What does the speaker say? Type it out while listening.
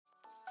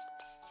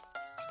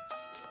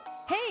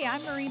Hey,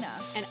 I'm Marina.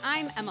 And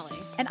I'm Emily.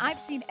 And I've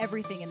seen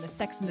everything in the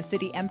Sex and the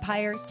City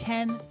empire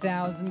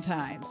 10,000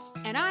 times.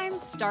 And I'm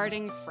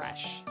starting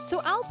fresh.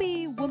 So I'll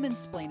be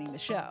woman-splaining the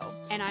show.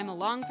 And I'm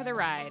along for the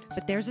ride.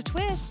 But there's a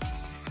twist.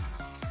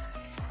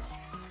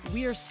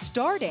 We are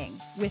starting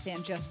with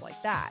And Just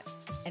Like That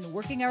and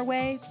working our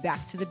way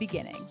back to the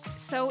beginning.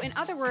 So in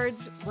other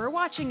words, we're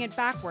watching it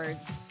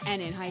backwards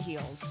and in high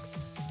heels.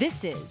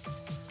 This is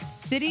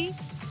City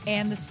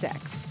and the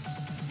Sex.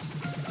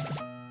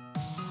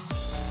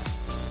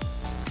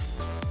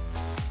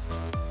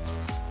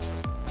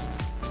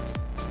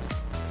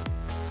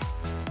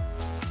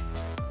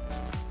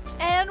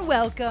 And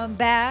welcome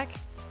back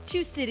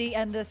to City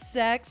and the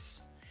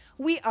Sex.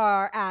 We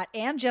are at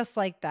And Just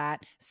Like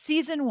That,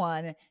 Season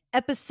 1,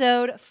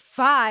 Episode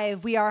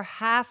 5. We are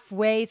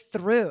halfway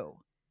through.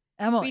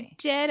 Emily. We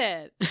did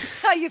it.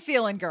 How you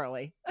feeling,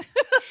 girly?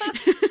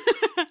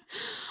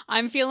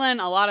 I'm feeling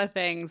a lot of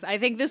things. I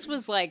think this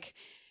was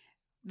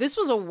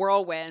a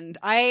whirlwind.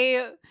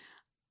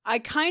 I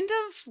kind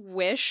of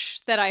wish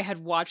that I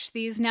had watched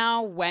these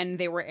now when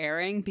they were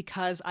airing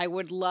because I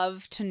would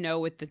love to know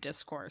what the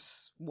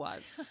discourse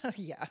was.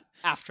 Yeah.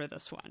 After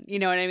this one. You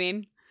know what I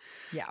mean?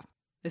 Yeah.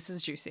 This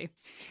is juicy.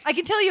 I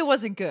can tell you it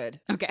wasn't good.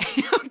 Okay.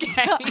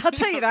 Okay. I'll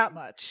tell you that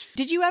much.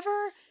 Did you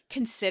ever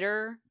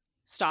consider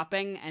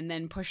stopping and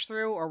then push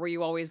through, or were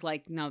you always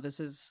like, no,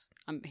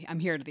 I'm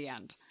here to the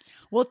end?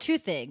 Well, two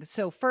things.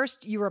 So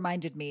first, you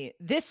reminded me,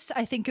 this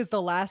I think is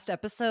the last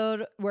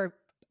episode where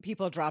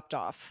people dropped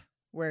off,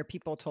 where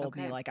people told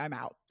me like, I'm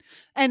out.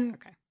 And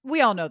we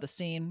all know the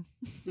scene.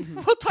 Mm-hmm.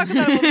 We'll talk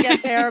about it when we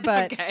get there.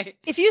 But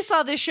if you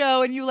saw this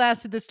show and you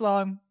lasted this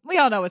long, we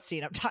all know what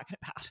scene I'm talking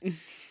about.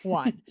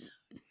 1,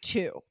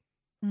 2.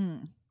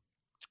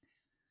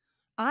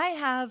 I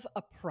have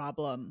a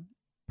problem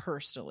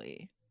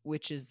personally,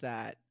 which is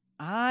that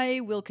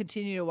I will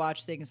continue to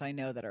watch things I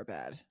know that are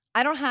bad.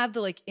 I don't have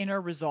the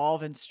inner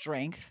resolve and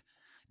strength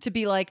to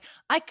be like,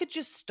 I could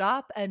just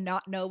stop and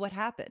not know what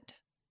happened.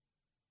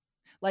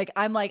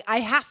 I'm like, I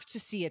have to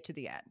see it to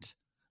the end.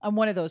 I'm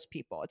one of those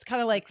people. It's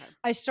kind of like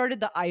I started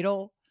The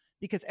Idol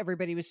because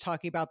everybody was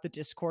talking about the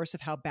discourse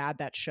of how bad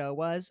that show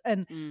was.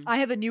 And I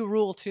have a new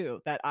rule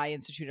too that I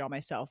instituted on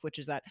myself, which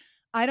is that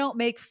I don't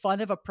make fun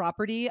of a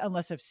property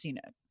unless I've seen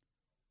it.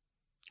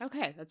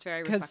 Okay, that's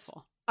very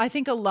respectful. I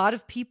think a lot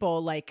of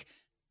people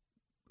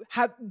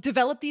have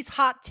developed these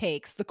hot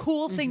takes. The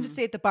cool thing to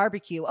say at the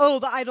barbecue, oh,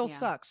 The Idol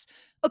sucks.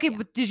 Okay,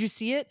 but did you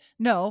see it?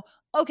 No.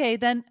 Okay,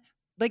 then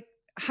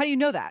how do you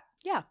know that?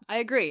 Yeah, I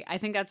agree. I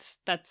think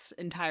that's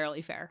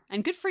entirely fair.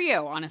 And good for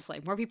you,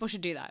 honestly. More people should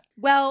do that.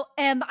 Well,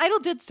 and The Idol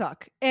did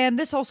suck. And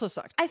this also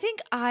sucked. I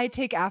think I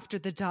take after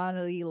the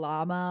Dalai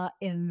Lama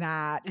in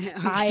that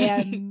I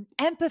am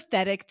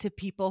empathetic to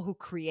people who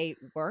create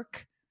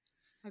work.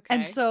 Okay.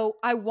 And so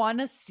I want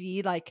to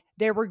see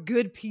there were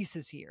good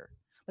pieces here.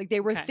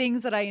 There were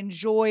things that I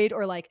enjoyed,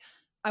 or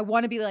I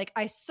want to be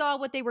I saw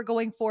what they were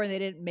going for and they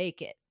didn't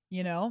make it,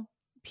 you know?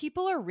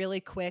 People are really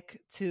quick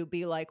to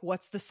be like,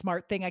 what's the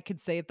smart thing I could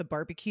say at the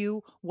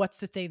barbecue? What's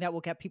the thing that will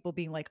get people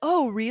being like,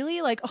 oh,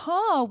 really?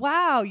 Oh,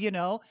 wow, you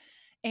know?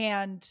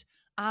 And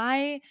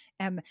I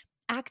am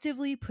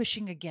actively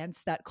pushing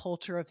against that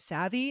culture of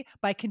savvy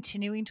by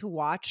continuing to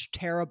watch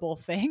terrible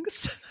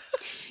things.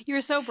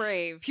 You're so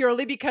brave.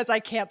 Purely because I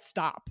can't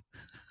stop.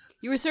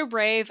 You were so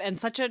brave and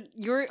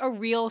you're a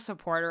real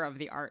supporter of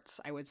the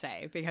arts, I would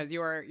say, because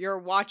you're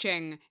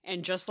watching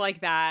And Just Like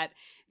That,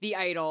 The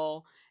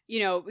Idol,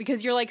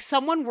 because you're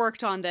someone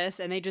worked on this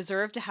and they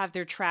deserve to have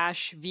their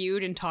trash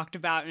viewed and talked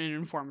about in an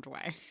informed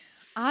way.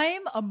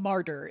 I'm a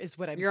martyr is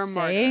what You're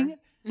saying.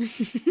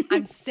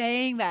 I'm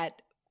saying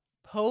that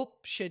Pope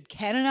should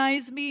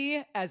canonize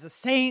me as a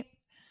saint.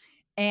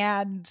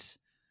 And,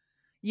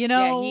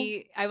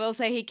 I will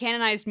say he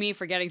canonized me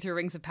for getting through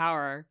Rings of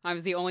Power. I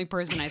was the only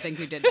person I think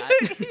who did that.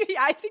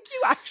 I think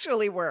you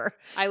actually were.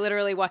 I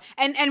literally was.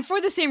 And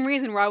for the same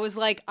reason where I was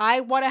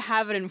I want to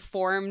have an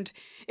informed...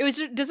 It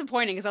was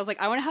disappointing because I was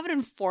I want to have an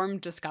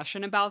informed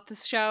discussion about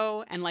this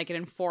show and an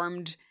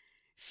informed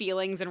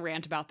feelings and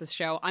rant about this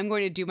show. I'm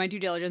going to do my due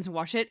diligence and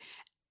watch it.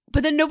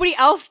 But then nobody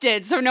else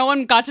did, so no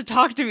one got to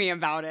talk to me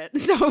about it.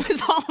 So it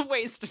was all a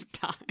waste of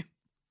time.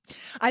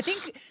 I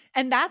think,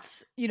 and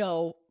that's,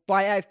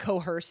 why I've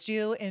coerced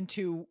you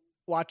into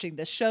watching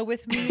this show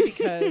with me,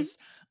 because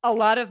a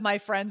lot of my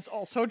friends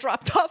also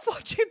dropped off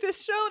watching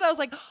this show. And I was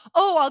like,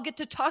 oh, I'll get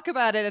to talk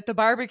about it at the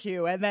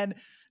barbecue. And then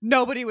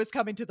nobody was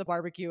coming to the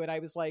barbecue. And I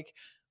was like,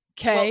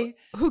 okay.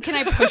 Well, who can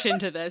I push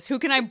into this? Who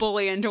can I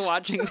bully into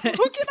watching this?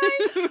 Who can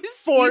I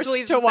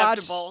force to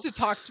watch, to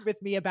talk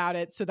with me about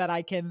it so that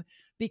I can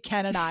be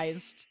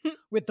canonized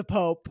with the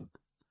Pope?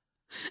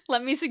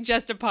 Let me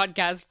suggest a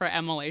podcast for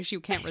Emily. She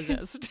can't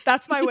resist.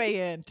 That's my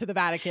way in to the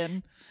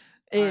Vatican.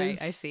 All right,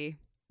 I see.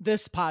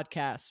 This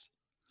podcast.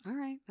 All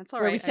right, that's all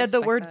right. Where we said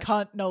the word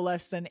cunt no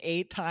less than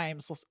 8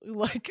 times,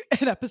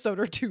 an episode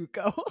or 2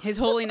 ago. His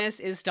Holiness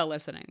is still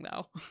listening,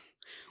 though.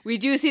 We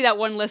do see that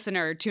one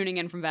listener tuning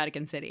in from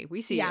Vatican City.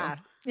 We see you.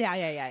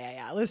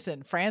 Yeah.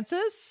 Listen,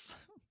 Francis,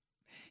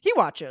 he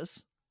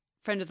watches.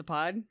 Friend of the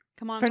pod.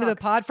 Come on, Friend of the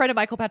pod. Friend of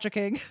Michael Patrick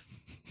King.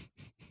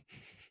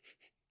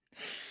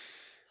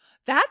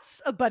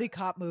 That's a buddy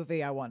cop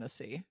movie I want to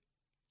see.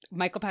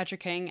 Michael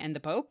Patrick King and the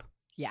Pope?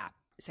 Yeah.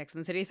 Sex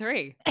and the City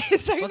 3.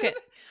 Book it.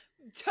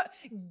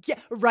 Yeah,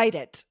 write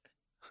it.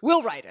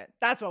 We'll write it.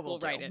 That's what we'll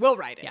do. We'll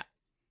write it. Yeah.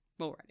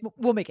 We'll write it.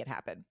 We'll make it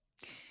happen.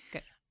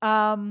 Good.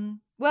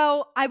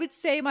 Well, I would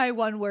say my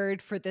one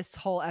word for this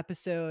whole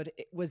episode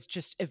was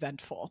just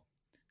eventful.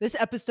 This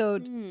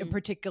episode in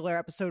particular,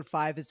 episode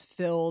 5, is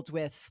filled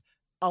with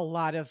a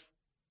lot of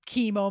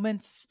key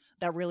moments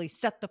that really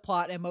set the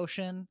plot in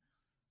motion.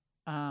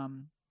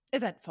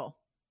 Eventful.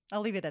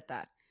 I'll leave it at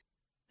that.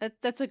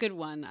 That's a good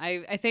one.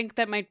 I think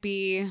that might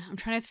be, I'm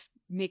trying to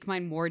make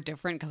mine more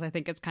different because I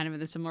think it's kind of in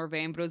the similar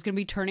vein, but it was going to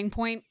be Turning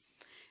Point.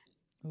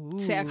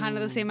 Say kind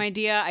of the same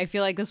idea. I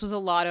feel like this was a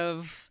lot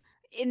of,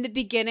 in the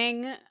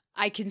beginning,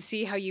 I can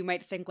see how you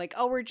might think like,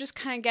 oh, we're just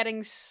kind of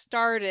getting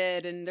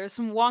started and there's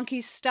some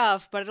wonky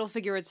stuff, but it'll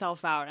figure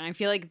itself out. And I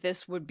feel like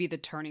this would be the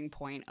turning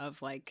point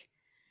of like,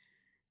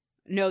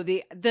 no,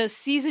 the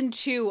season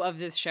 2 of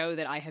this show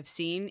that I have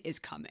seen is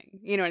coming.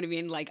 You know what I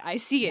mean? Like, I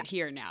see it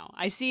here now.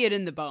 I see it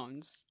in the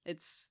bones.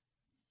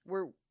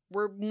 We're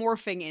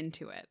morphing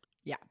into it.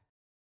 Yeah.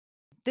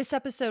 This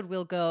episode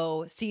will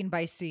go scene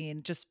by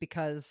scene just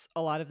because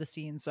a lot of the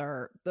scenes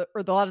a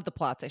lot of the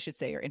plots, I should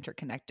say, are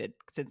interconnected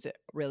since it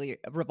really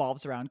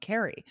revolves around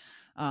Carrie.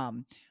 A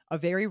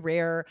very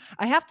rare,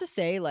 I have to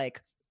say,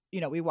 like, you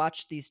know, we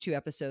watched these 2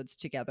 episodes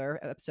together,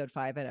 episode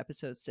 5 and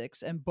episode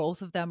 6, and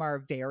both of them are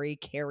very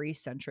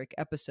Carrie-centric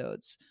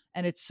episodes.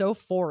 And it's so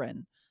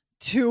foreign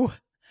to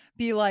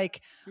be like,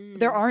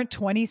 there aren't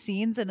 20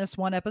 scenes in this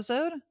one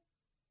episode.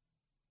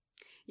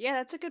 Yeah,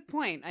 that's a good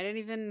point. I didn't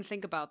even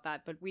think about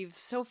that, but we've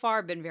so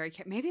far been very,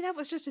 maybe that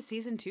was just a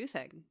season 2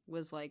 thing,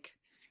 was like.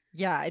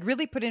 Yeah, it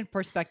really put in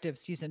perspective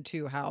season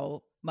 2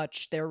 how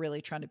much they're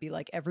really trying to be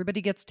like,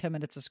 everybody gets 10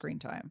 minutes of screen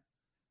time.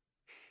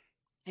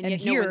 And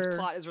yet no one's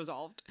plot is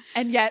resolved.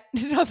 And yet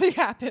nothing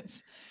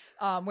happens.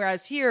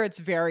 Whereas here it's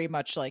very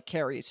much like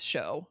Carrie's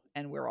show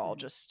and we're all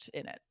just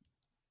in it.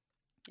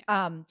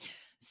 Yeah.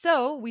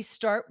 So we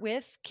start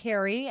with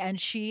Carrie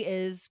and she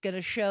is going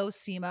to show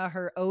Seema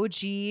her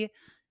OG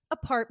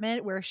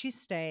apartment where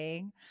she's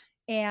staying.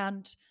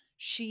 And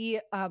she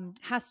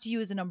has to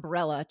use an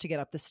umbrella to get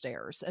up the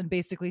stairs. And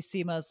basically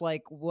Seema's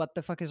like, what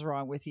the fuck is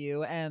wrong with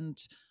you?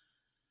 And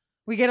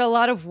we get a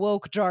lot of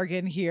woke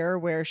jargon here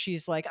where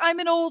she's like, I'm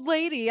an old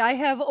lady. I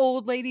have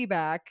old lady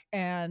back.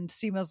 And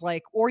Seema's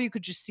like, or you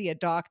could just see a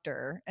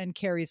doctor. And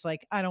Carrie's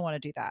like, I don't want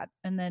to do that.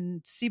 And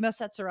then Seema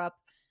sets her up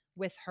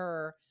with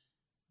her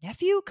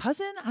nephew,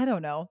 cousin? I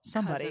don't know.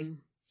 Somebody.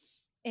 Cousin.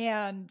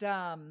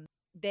 And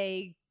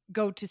they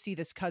go to see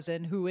this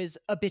cousin who is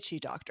a bitchy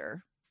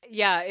doctor.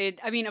 Yeah,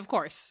 I mean, of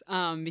course.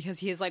 Because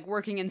he is like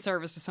working in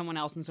service to someone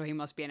else. And so he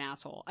must be an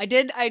asshole. I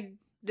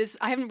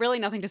have really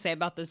nothing to say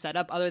about this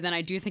setup other than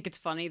I do think it's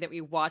funny that we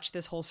watch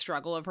this whole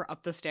struggle of her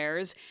up the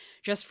stairs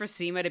just for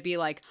Seema to be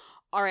like,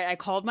 all right, I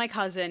called my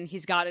cousin.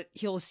 He's got it.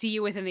 He'll see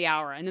you within the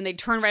hour. And then they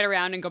turn right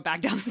around and go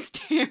back down the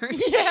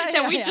stairs.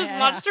 Yeah, we just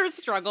watched her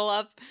struggle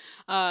up.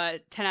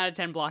 10 out of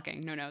 10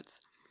 blocking. No notes.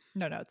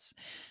 No notes.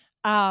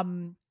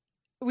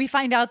 We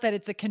find out that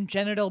it's a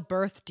congenital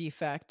birth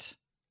defect.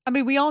 I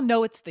mean, we all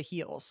know it's the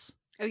heels.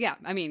 Oh, yeah.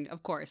 I mean,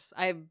 of course.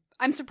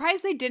 I'm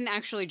surprised they didn't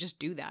actually just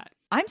do that.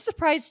 I'm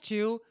surprised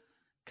too,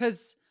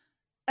 because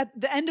at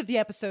the end of the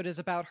episode is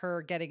about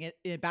her getting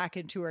it back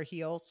into her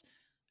heels.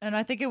 And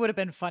I think it would have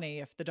been funny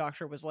if the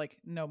doctor was like,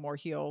 no more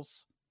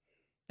heels.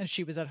 And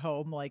she was at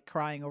home like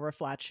crying over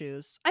flat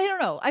shoes. I don't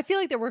know. I feel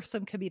like there were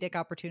some comedic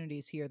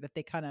opportunities here that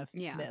they kind of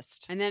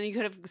missed. And then you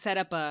could have set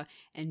up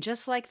and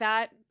just like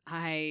that,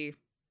 I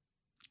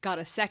got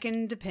a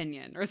second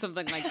opinion or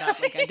something like that.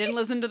 Like I didn't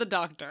listen to the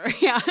doctor.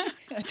 Yeah.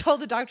 I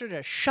told the doctor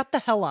to shut the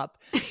hell up.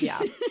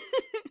 Yeah.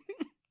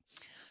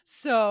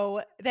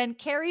 So then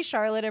Carrie,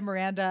 Charlotte, and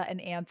Miranda and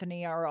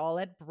Anthony are all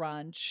at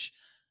brunch.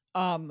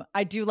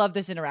 I do love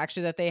this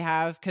interaction that they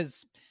have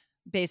because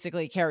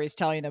basically Carrie's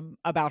telling them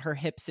about her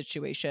hip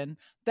situation.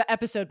 The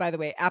episode, by the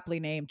way, aptly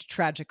named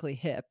Tragically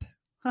Hip.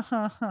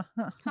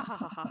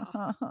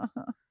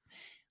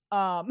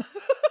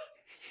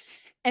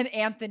 And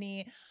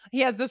Anthony, he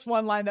has this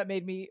one line that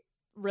made me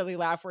really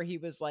laugh where he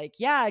was like,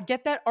 yeah,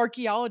 get that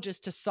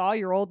archaeologist to saw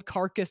your old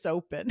carcass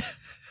open.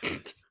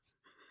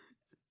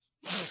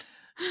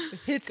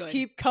 Hits Good.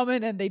 Keep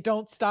coming and they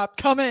don't stop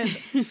coming.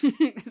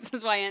 This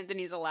is why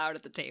Anthony's allowed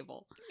at the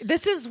table.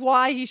 This is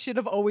why he should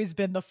have always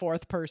been the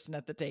 4th person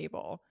at the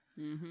table.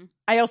 Mm-hmm.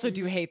 I also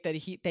do hate that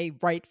they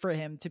write for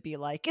him to be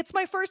like, it's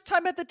my first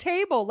time at the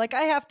table. Like,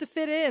 I have to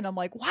fit in. I'm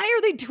like, why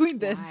are they doing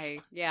this? Why?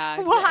 Yeah.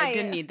 Why? I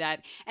didn't need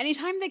that.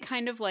 Anytime they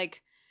kind of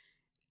like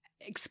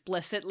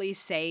explicitly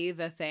say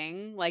the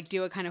thing, like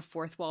do a kind of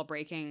fourth wall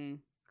breaking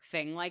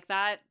thing like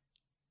that,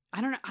 I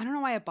don't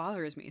know why it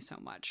bothers me so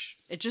much.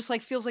 It just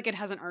like feels like it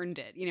hasn't earned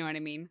it. You know what I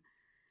mean?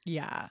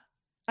 Yeah.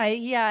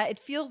 It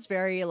feels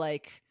very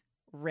like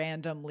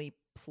randomly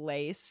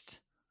placed.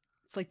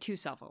 It's like too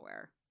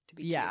self-aware to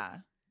be cute.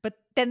 But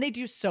then they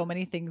do so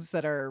many things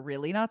that are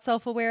really not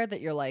self-aware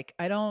that you're like,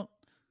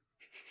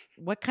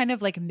 what kind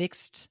of like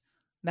mixed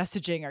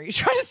messaging are you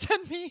trying to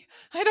send me?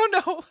 I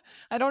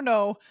don't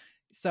know.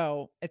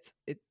 So it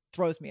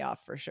throws me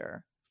off for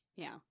sure.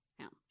 Yeah.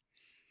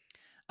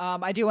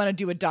 I do want to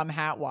do a dumb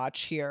hat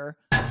watch here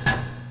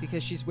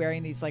because she's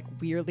wearing these like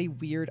weirdly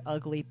weird,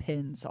 ugly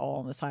pins all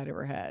on the side of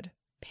her head.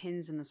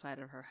 Pins in the side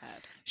of her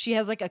head. She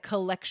has like a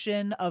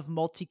collection of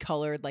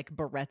multicolored like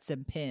barrettes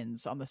and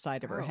pins on the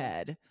side of her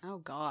head. Oh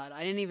God,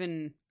 I didn't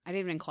even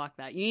clock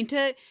that. You need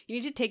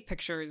to take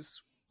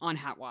pictures on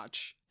Hat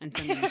Watch and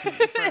send them to me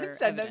for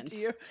send them to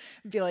you.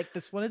 Be like,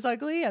 this one is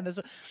ugly and this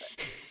one.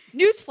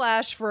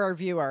 Newsflash for our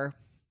viewer.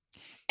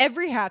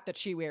 Every hat that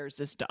she wears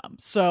is dumb.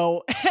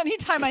 So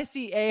anytime I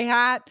see a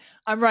hat,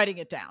 I'm writing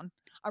it down.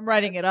 I'm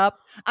writing it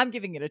up. I'm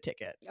giving it a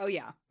ticket. Oh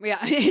yeah.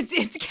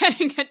 It's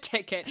getting a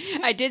ticket.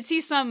 I did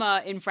see some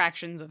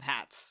infractions of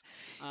hats.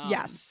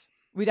 Yes,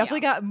 we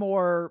definitely got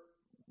more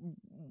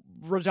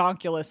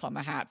redonkulous on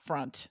the hat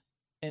front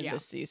in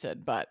this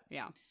season. But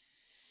yeah.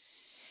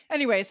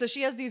 Anyway, so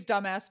she has these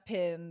dumbass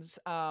pins.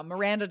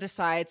 Miranda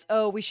decides,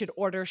 we should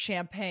order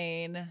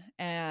champagne,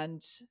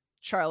 and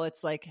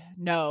Charlotte's like,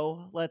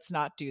 no, let's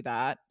not do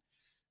that.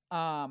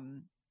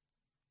 And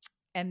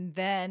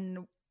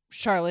then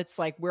Charlotte's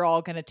like, we're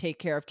all going to take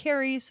care of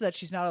Carrie so that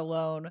she's not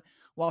alone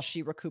while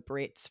she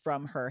recuperates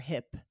from her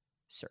hip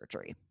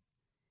surgery.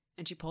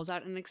 And she pulls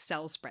out an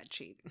Excel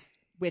spreadsheet.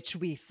 Which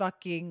we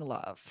fucking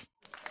love.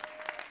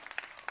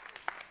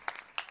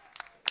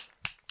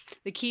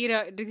 The key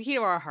to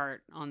our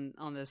heart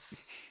on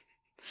this,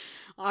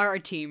 our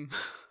team.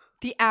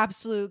 The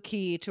absolute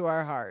key to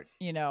our heart.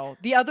 You know,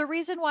 the other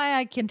reason why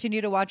I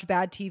continue to watch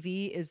bad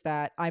TV is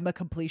that I'm a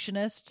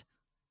completionist.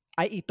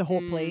 I eat the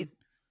whole plate,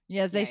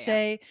 as they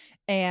say.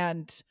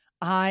 And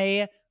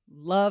I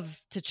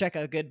love to check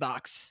a good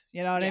box.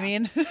 You know what I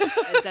mean?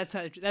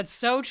 That's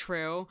so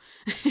true.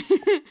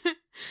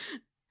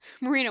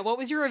 Marina, what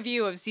was your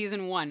review of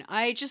season 1?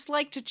 I just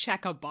like to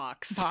check a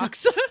box.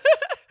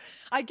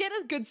 I get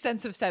a good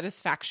sense of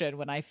satisfaction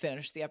when I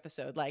finish the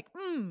episode. Like,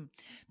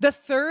 the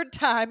third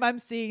time I'm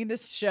seeing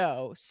this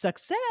show.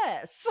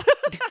 Success.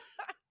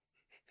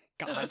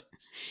 God.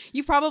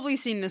 You've probably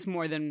seen this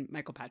more than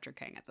Michael Patrick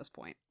King at this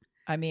point.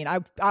 I mean,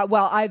 I've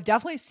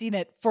definitely seen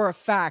it for a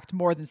fact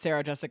more than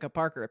Sarah Jessica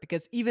Parker,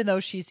 because even though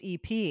she's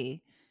EP,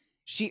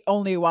 she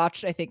only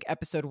watched, I think,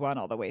 episode 1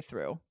 all the way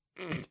through.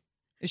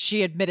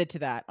 She admitted to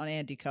that on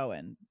Andy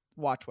Cohen.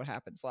 Watch What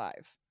Happens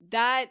Live.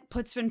 That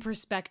puts in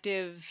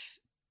perspective,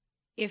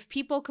 if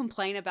people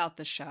complain about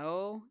the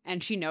show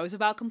and she knows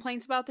about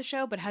complaints about the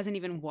show but hasn't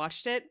even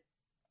watched it,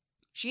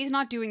 she's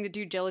not doing the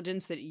due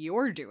diligence that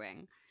you're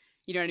doing.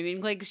 You know what I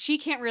mean? Like, she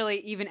can't really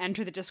even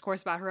enter the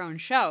discourse about her own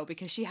show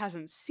because she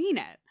hasn't seen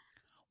it.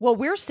 What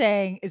we're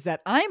saying is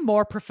that I'm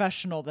more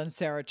professional than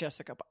Sarah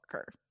Jessica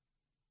Parker.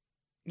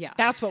 Yeah.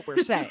 That's what we're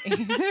saying.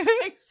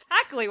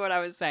 Exactly what I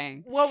was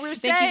saying. What we're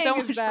saying Thank you so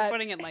much for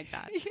putting it like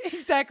that.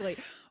 Exactly.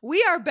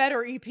 We are better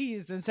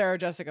EPs than Sarah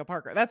Jessica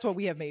Parker. That's what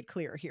we have made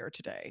clear here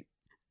today.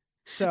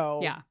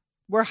 So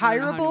we're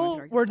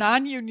hireable. We're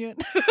non-union.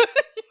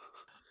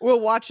 We'll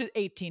watch it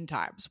 18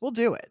 times. We'll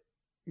do it.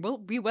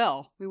 We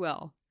will.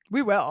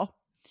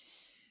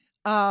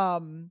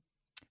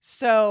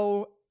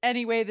 So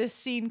anyway, this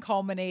scene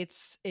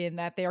culminates in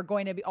that they are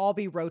going to all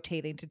be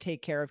rotating to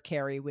take care of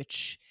Carrie,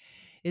 which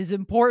is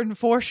important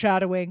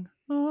foreshadowing.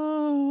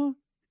 What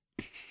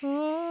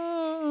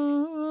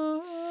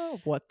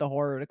the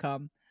horror to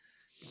come.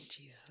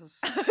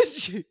 Jesus.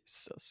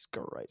 Jesus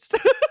Christ.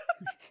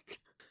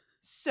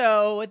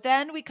 So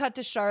then we cut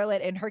to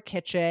Charlotte in her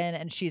kitchen,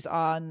 and she's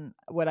on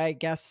what I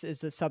guess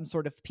is some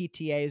sort of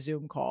PTA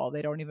Zoom call.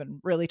 They don't even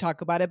really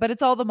talk about it, but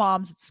it's all the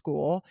moms at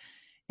school.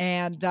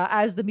 And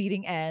as the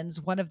meeting ends,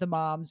 one of the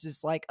moms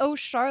is like, "Oh,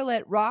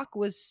 Charlotte, Rock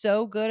was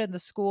so good in the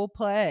school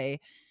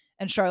play."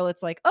 And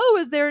Charlotte's like, "Oh,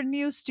 is there a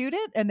new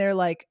student?" And they're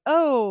like,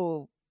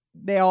 "Oh,"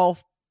 they all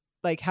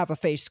like have a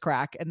face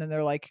crack. And then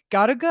they're like,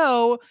 "Gotta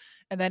go."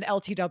 And then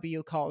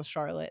LTW calls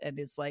Charlotte and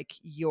is like,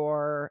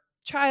 "Your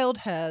child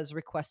has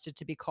requested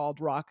to be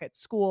called Rock at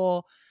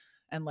school.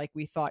 And like,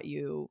 we thought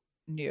you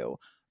knew."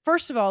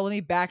 First of all, let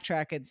me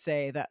backtrack and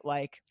say that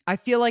like, I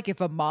feel like if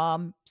a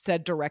mom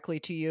said directly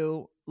to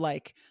you,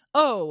 like,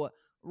 "Oh,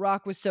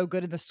 Rock was so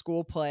good in the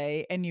school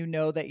play," and you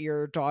know that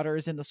your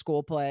daughter's in the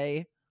school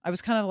play, I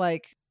was kind of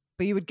like,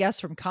 but you would guess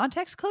from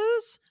context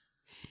clues?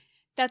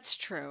 That's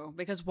true.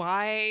 Because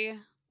why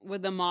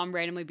would the mom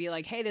randomly be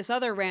like, "Hey, this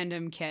other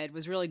random kid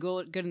was really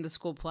good in the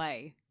school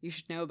play. You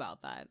should know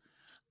about that."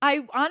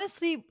 I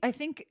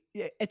think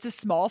it's a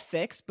small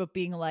fix, but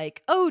being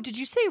like, "Oh, did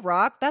you say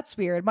Rock? That's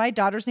weird. My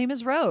daughter's name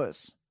is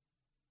Rose,"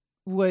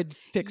 would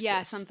fix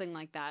this. Something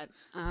like that.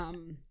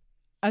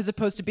 As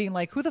opposed to being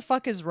like, "Who the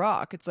fuck is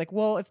Rock?" It's like,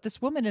 well, if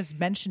this woman is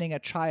mentioning a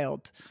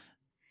child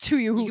to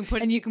you, you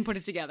can put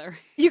it together.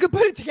 You can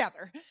put it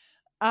together.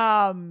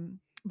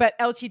 But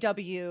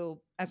LTW,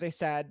 as I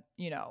said,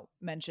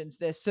 mentions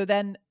this. So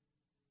then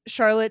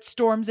Charlotte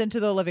storms into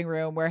the living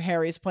room where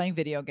Harry's playing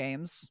video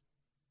games.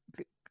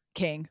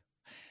 King.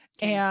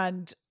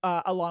 And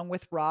along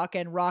with Rock,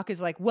 and Rock is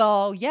like,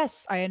 well,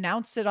 yes, I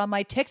announced it on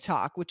my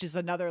TikTok, which is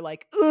another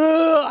like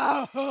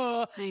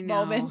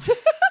moment.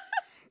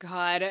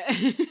 God,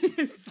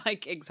 it's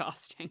like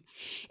exhausting.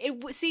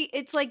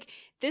 It's like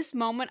this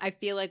moment I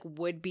feel like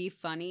would be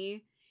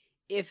funny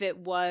if it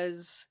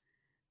was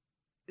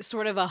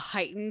sort of a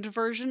heightened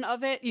version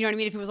of it. You know what I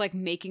mean? If it was like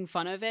making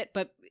fun of it,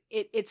 but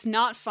it's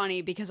not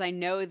funny because I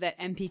know that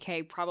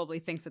MPK probably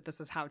thinks that this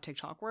is how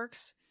TikTok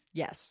works.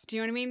 Yes. Do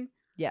you know what I mean?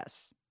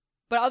 Yes.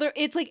 But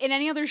it's like in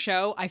any other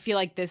show, I feel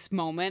like this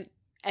moment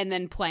and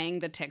then playing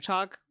the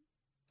TikTok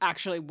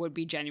actually would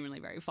be genuinely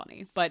very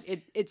funny. But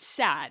it's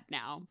sad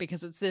now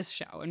because it's this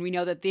show and we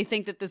know that they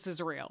think that this is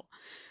real.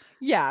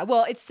 Yeah,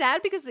 well, it's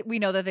sad because we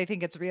know that they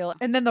think it's real.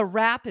 And then the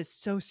rap is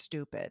so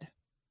stupid.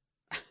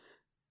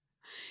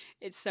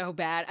 It's so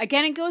bad.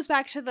 Again, it goes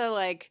back to the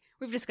like,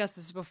 we've discussed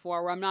this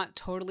before where I'm not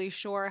totally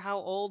sure how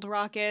old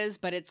Rock is,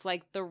 but it's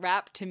like the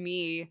rap to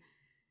me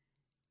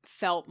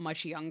felt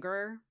much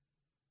younger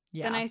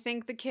than I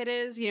think the kid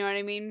is. You know what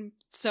I mean?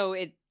 So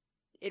it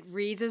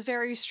reads as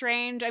very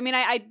strange. I mean,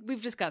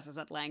 we've discussed this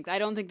at length. I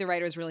don't think the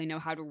writers really know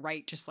how to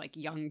write just like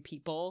young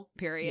people,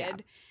 period.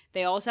 Yeah.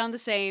 They all sound the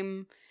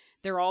same.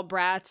 They're all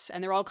brats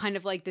and they're all kind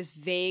of like this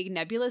vague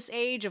nebulous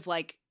age of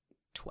like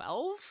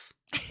 12,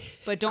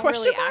 but don't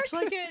really act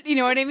like it. You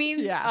know what I mean?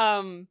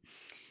 Yeah.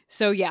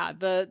 So yeah,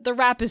 the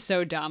rap is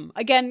so dumb.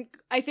 Again,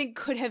 I think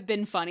could have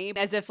been funny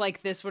as if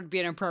like this would be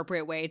an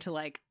appropriate way to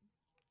like,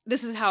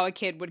 this is how a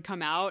kid would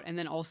come out, and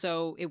then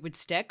also it would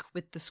stick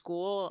with the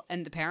school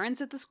and the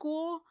parents at the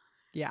school.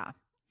 Yeah.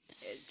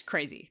 It's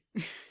crazy.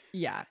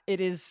 Yeah,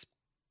 it is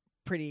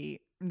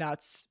pretty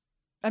nuts.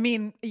 I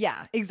mean,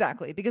 yeah,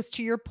 exactly. Because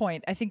to your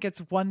point, I think it's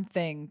one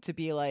thing to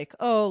be like,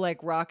 oh,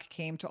 like Rock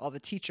came to all the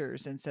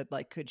teachers and said,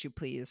 like, could you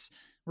please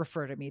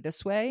refer to me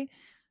this way?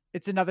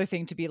 It's another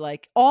thing to be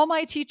like, all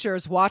my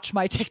teachers watch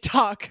my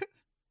TikTok.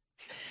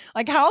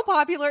 Like, how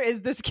popular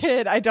is this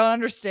kid? I don't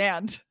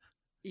understand.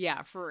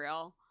 Yeah, for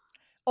real.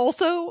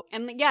 Also,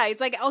 and yeah, it's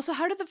like also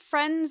how do the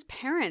friends'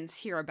 parents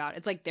hear about it?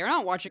 It's like they're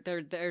not watching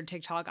their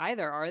TikTok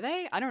either, are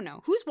they? I don't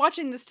know. Who's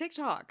watching this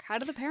TikTok? How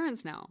do the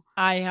parents know?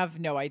 I have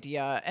no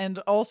idea. And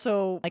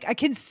also, like, I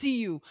can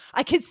see you.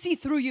 I can see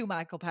through you,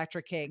 Michael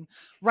Patrick King,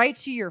 right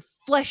to your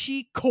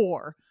fleshy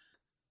core.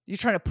 You're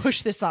trying to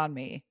push this on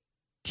me.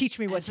 Teach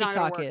me what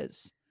TikTok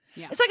is.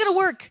 Yeah. It's not going to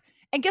work.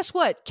 And guess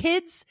what?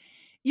 Kids,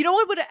 you know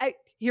what?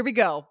 Here we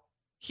go.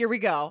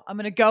 I'm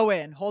going to go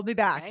in. Hold me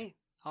back. Okay.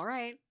 All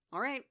right.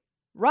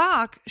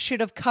 Rock should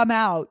have come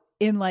out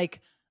in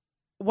like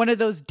one of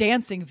those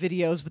dancing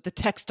videos with the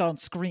text on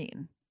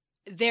screen.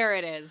 There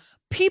it is.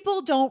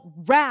 People don't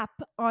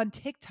rap on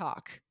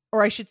TikTok.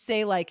 Or I should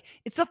say, like,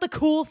 it's not the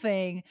cool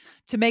thing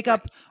to make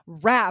up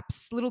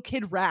raps, little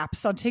kid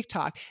raps on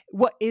TikTok.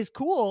 What is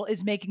cool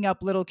is making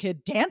up little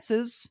kid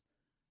dances.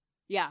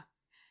 Yeah.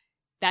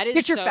 That is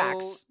Get your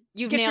facts.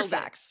 You've nailed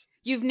it.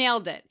 You've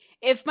nailed it.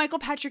 If Michael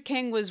Patrick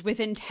King was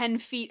within 10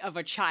 feet of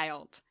a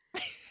child,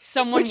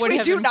 someone would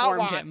have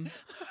informed him.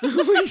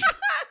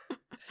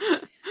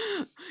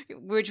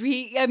 Which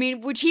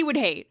he would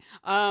hate.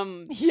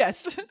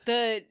 Yes.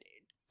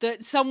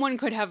 Someone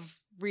could have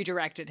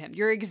redirected him.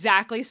 You're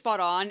exactly spot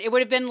on. It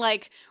would have been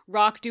like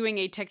Rock doing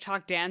a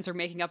TikTok dance or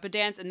making up a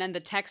dance, and then the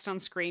text on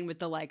screen with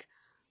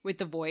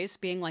the voice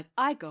being like,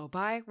 I go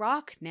by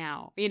Rock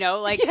now. You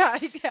know, like yeah.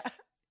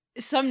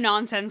 Some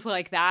nonsense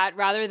like that,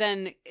 rather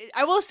than,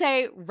 I will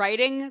say,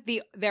 writing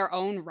their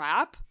own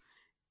rap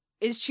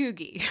is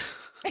chuggy.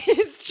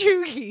 Is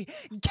chuggy.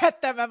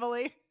 Get them,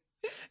 Emily.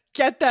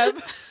 Get them.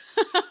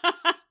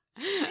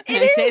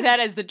 And I say that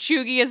as the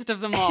chuggiest of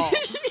them all.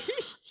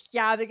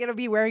 Yeah, they're going to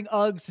be wearing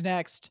Uggs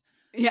next.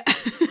 Yeah.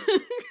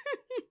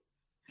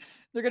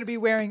 They're going to be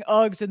wearing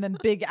Uggs and then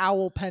big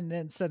owl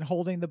pendants and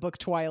holding the book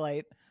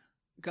Twilight.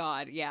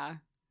 God, yeah.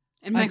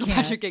 And Michael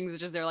Patrick King's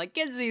just there like,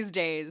 kids these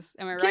days.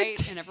 Am I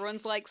right? And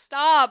everyone's like,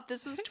 stop.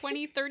 This is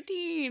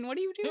 2013. What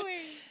are you doing?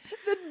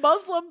 The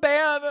Muslim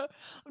ban.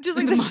 I'm just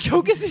like, this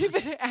joke isn't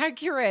even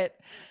accurate.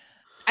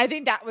 I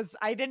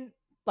didn't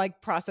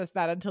like process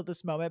that until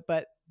this moment,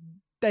 but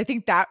I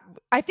think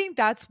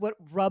that's what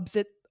rubs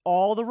it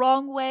all the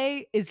wrong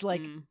way is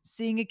like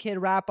seeing a kid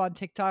rap on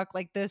TikTok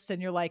like this.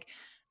 And you're like,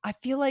 I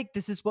feel like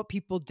this is what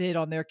people did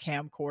on their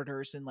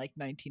camcorders in like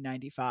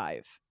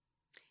 1995.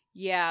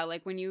 Yeah,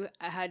 like when you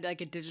had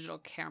like a digital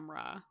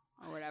camera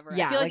or whatever.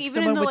 Yeah, I feel like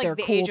even in the like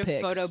the cool age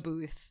pics. of photo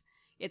booth,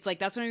 it's like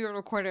that's when your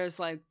recorders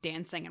like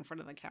dancing in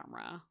front of the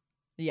camera.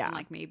 Yeah, and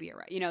like maybe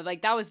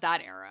like that was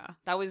that era.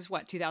 That was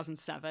what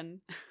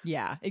 2007.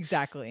 Yeah,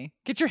 exactly.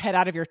 Get your head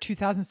out of your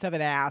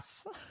 2007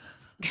 ass.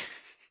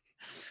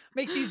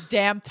 Make these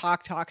damn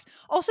talks.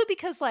 Also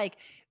because like,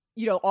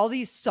 you know, all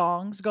these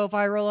songs go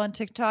viral on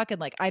TikTok.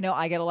 And like, I know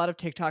I get a lot of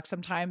TikToks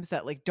sometimes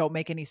that like don't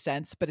make any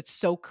sense, but it's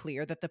so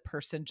clear that the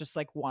person just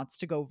like wants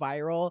to go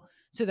viral.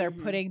 So they're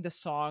putting the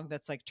song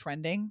that's like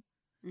trending.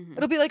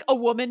 It'll be like a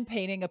woman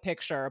painting a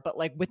picture, but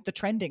like with the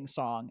trending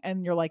song.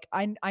 And you're like,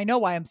 I know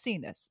why I'm seeing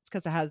this. It's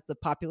because it has the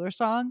popular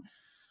song.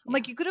 I'm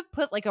like, you could have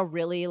put like a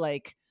really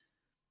like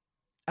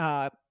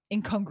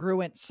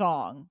incongruent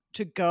song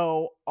to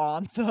go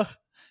on the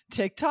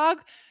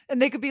TikTok,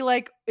 and they could be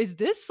like, is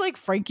this like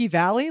Frankie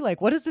Valli?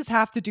 Like, what does this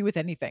have to do with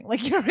anything?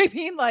 Like, you know what I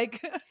mean?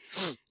 Like,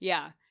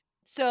 yeah.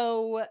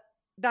 So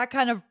that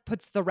kind of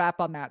puts the wrap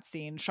on that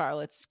scene.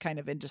 Charlotte's kind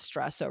of in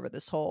distress over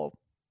this whole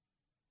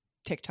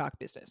TikTok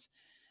business.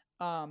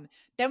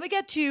 Then we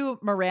get to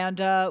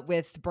Miranda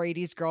with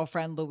Brady's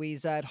girlfriend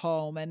Louisa at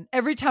home, and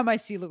every time I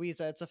see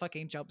Louisa, it's a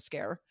fucking jump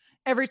scare.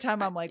 Every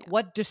time I'm like,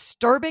 what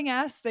disturbing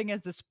ass thing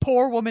is this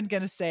poor woman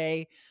gonna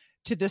say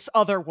to this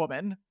other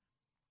woman?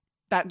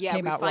 That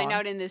came out wrong. We find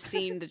out in this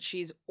scene that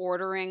she's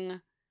ordering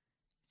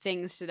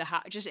things to the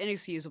house. Just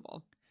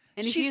inexcusable.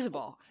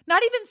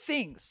 Not even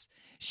things.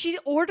 She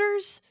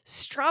orders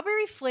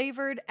strawberry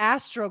flavored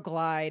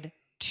Astroglide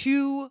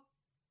to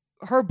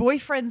her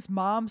boyfriend's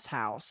mom's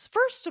house.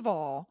 First of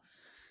all,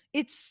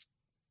 it's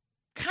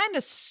kind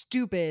of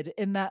stupid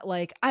in that,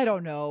 like, I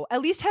don't know,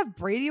 at least have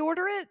Brady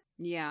order it.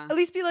 Yeah. At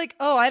least be like,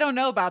 oh, I don't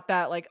know about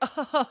that. Like,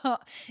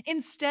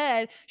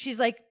 instead, she's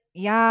like,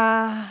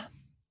 yeah,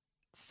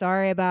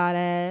 sorry about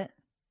it.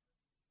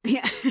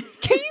 Yeah.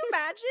 Can you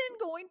imagine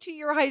going to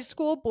your high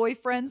school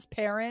boyfriend's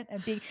parent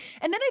and then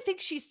I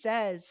think she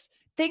says,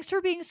 thanks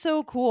for being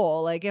so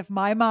cool. Like, if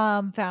my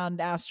mom found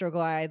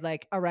Astroglide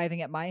like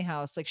arriving at my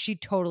house, like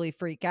she'd totally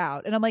freak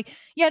out. And I'm like,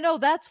 yeah, no,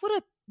 that's what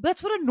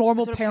a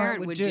normal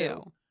parent would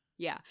do.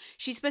 Yeah.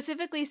 She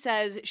specifically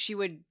says she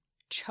would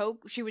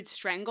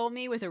strangle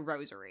me with a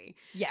rosary.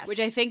 Yes. Which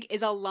I think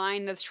is a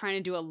line that's trying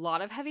to do a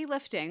lot of heavy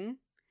lifting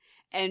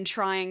and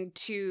trying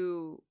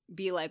to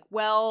be like,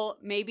 well,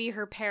 maybe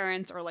her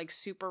parents are like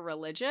super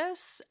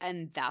religious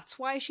and that's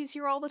why she's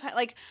here all the time.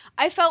 Like,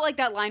 I felt like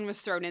that line was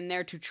thrown in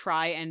there to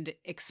try and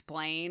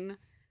explain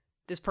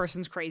this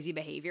person's crazy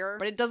behavior,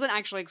 but it doesn't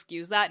actually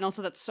excuse that. And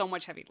also that's so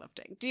much heavy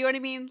lifting. Do you know what I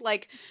mean?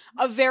 Like,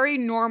 a very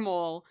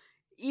normal,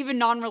 even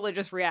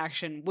non-religious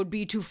reaction would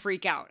be to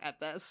freak out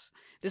at this.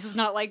 This is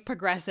not like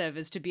progressive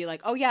is to be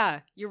like, oh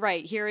yeah, you're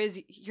right. Here,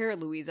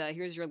 Louisa,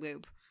 here's your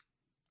loop.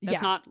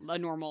 That's not a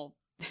normal.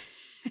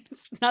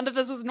 None of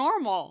this is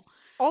normal.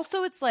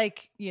 Also, it's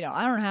like, you know,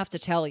 I don't have to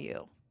tell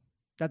you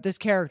that this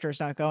character is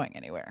not going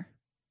anywhere.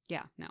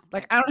 Yeah, no.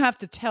 Like, I don't have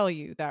to tell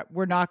you that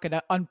we're not going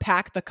to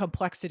unpack the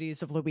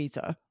complexities of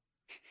Louisa.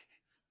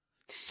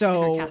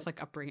 So, and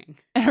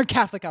her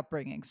Catholic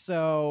upbringing.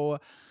 So,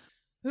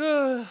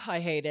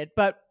 I hate it.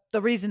 But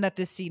the reason that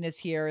this scene is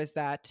here is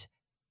that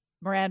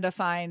Miranda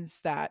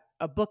finds that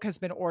a book has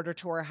been ordered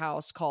to her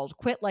house called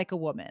Quit Like a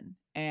Woman.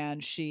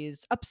 And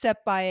she's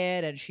upset by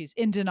it and she's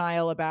in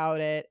denial about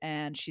it.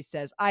 And she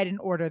says, I didn't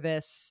order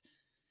this.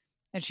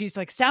 And she's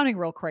like sounding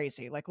real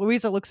crazy. Like,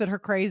 Louisa looks at her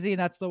crazy. And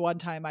that's the one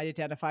time I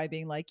identify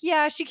being like,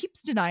 yeah, she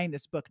keeps denying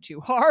this book too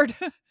hard.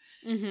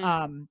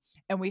 Mm-hmm.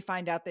 And we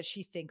find out that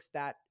she thinks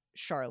that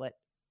Charlotte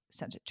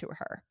sent it to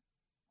her.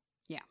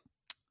 Yeah.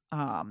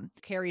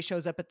 Carrie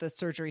shows up at the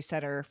surgery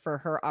center for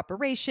her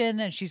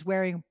operation and she's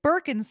wearing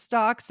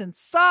Birkenstocks and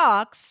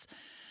socks.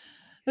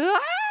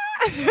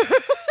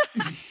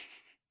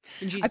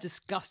 And she's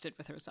disgusted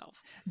with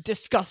herself.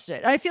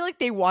 Disgusted. I feel like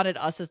they wanted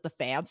us as the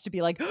fans to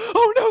be like,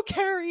 oh no,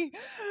 Carrie,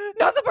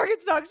 not the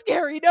Birkenstocks,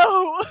 Carrie,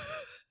 no.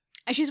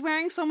 And she's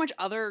wearing so much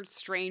other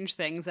strange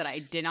things that I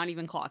did not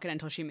even clock it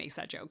until she makes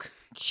that joke.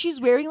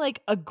 She's wearing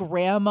like a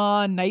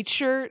grandma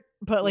nightshirt,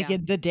 but like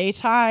in the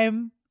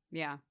daytime.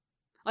 Yeah.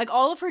 Like,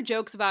 all of her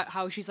jokes about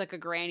how she's like a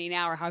granny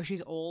now or how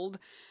she's old,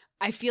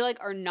 I feel like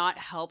are not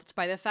helped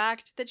by the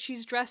fact that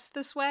she's dressed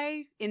this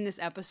way in this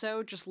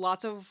episode. Just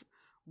lots of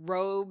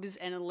robes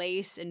and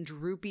lace and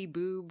droopy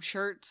boob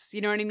shirts.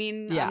 You know what I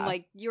mean? Yeah. I'm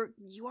like,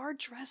 you are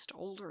dressed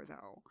older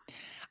though.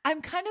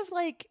 I'm kind of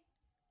like,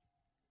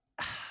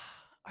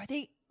 are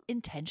they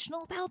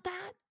intentional about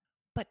that?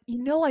 But you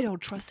know, I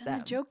don't trust them.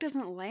 The joke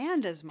doesn't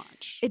land as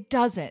much. It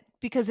doesn't,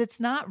 because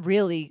it's not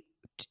really.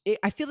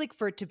 I feel like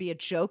for it to be a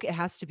joke, it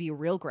has to be a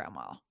real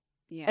grandma.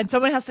 Yeah. And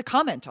someone has to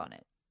comment on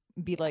it.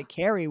 Be like,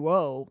 Carrie,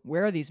 whoa,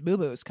 where are these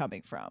boo-boos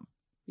coming from?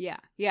 Yeah.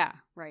 Yeah.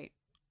 Right.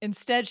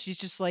 Instead, she's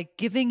just like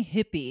giving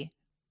hippie.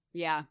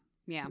 Yeah.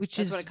 Yeah.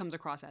 That's what it comes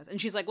across as.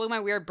 And she's like, look at my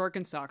weird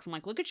Birkenstocks. I'm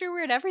like, look at your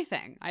weird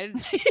everything.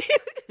 It's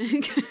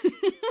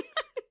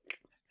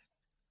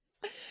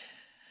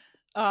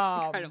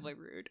incredibly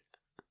rude.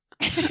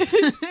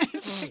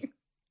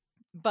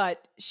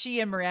 But she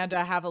and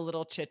Miranda have a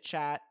little chit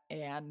chat,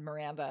 and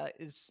Miranda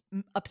is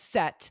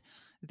upset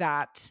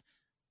that,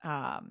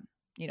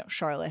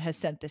 Charlotte has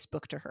sent this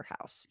book to her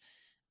house.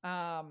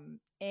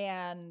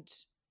 And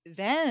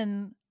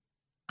then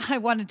I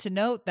wanted to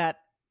note that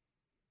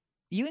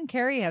you and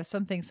Carrie have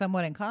something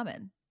somewhat in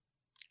common.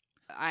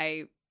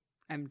 I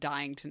am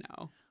dying to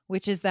know.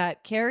 Which is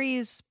that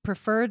Carrie's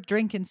preferred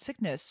drink in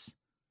sickness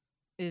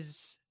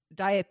is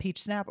Diet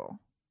Peach Snapple.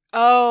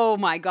 Oh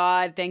my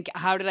God!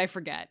 How did I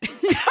forget? How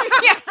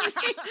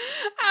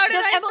did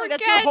I Emily,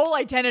 forget? That's your whole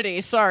identity.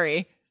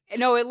 Sorry.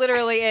 No, it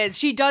literally is.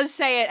 She does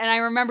say it, and I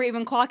remember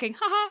even clocking,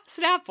 haha,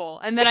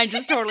 Snapple. And then I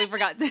just totally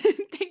forgot.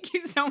 Thank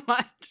you so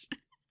much.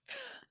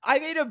 I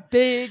made a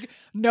big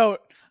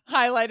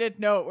highlighted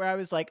note where I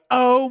was like,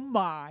 oh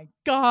my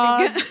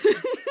God.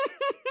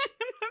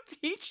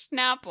 Peach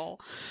Snapple.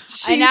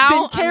 She's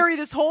been Carrie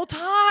this whole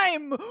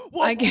time.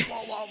 Whoa,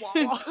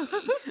 whoa.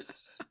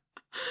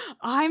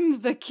 I'm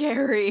the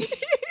Carrie.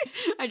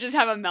 I just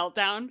have a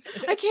meltdown.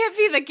 I can't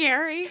be the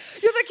Carrie.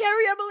 You're the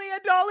Carrie, Emily,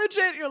 acknowledge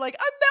it. You're like,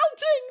 I'm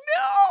melting.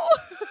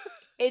 No.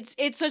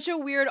 It's such a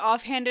weird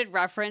offhanded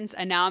reference,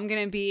 and now I'm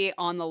going to be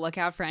on the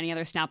lookout for any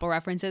other Snapple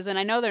references, and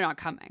I know they're not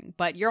coming,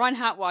 but you're on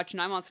Hat Watch,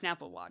 and I'm on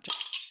Snapple Watch.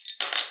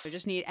 I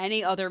just need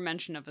any other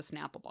mention of a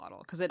Snapple bottle,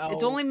 because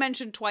it's only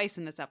mentioned twice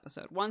in this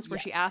episode. Once where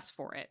she asks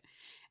for it,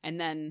 and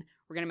then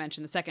we're going to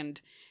mention the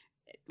second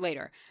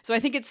later. So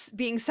I think it's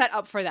being set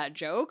up for that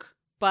joke,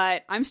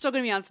 but I'm still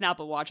going to be on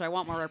Snapple Watch. I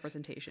want more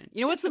representation. You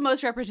know what's the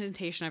most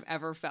representation I've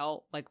ever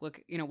felt, like,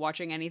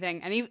 watching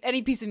anything,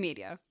 any piece of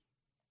media?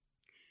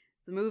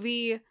 The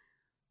movie,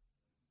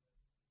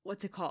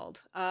 what's it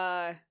called?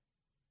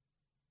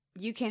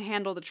 You Can't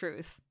Handle the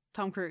Truth.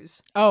 Tom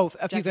Cruise. Oh,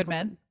 A Few Good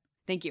Men.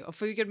 Thank you. A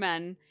Few Good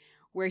Men,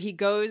 where he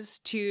goes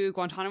to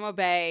Guantanamo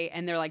Bay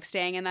and they're like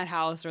staying in that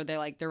house, or they're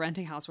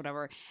renting house,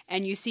 whatever.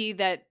 And you see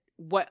that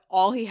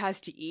all he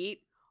has to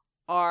eat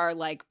are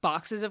like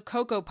boxes of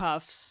Cocoa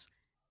Puffs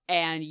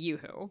and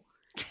Yoo-hoo.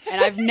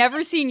 And I've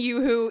never seen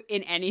Yoo-hoo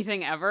in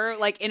anything ever,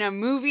 like in a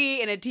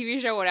movie, in a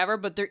TV show, whatever,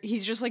 but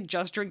he's just like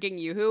just drinking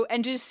Yoo-hoo.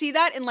 And to see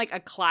that in like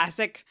a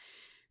classic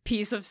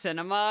piece of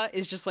cinema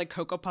is just like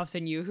Cocoa Puffs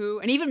and Yoo-hoo.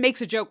 And even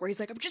makes a joke where he's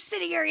like, I'm just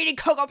sitting here eating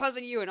Cocoa Puffs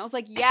and Yoo-hoo. And I was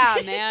like, yeah,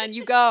 man,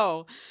 you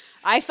go.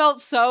 I felt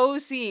so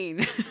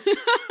seen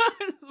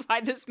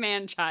by this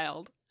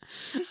man-child.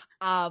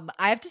 I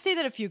have to say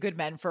that A Few Good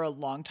Men for a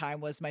long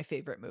time was my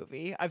favorite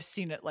movie. I've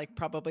seen it like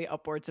probably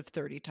upwards of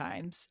 30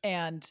 times.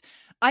 And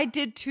I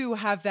did too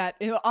have that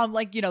on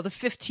like, the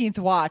 15th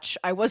watch.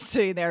 I was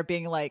sitting there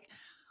being like,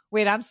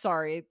 wait, I'm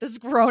sorry. This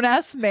grown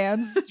ass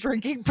man's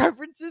drinking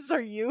preferences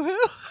are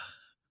Yoo-hoo.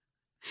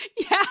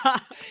 Yeah.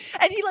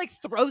 And he like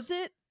throws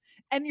it.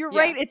 And you're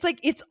right. It's like,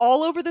 it's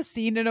all over the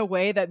scene in a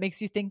way that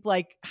makes you think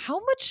like, how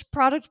much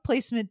product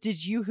placement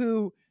did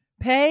Yoo-hoo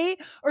pay?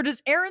 Or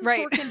does Aaron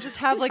Sorkin just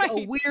have like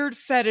a weird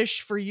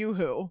fetish for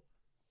Yoo-hoo?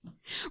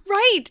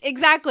 Right.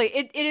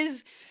 Exactly.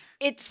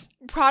 It's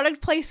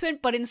product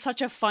placement, but in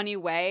such a funny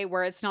way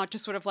where it's not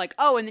just sort of like,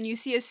 oh, and then you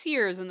see a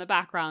Sears in the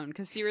background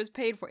because Sears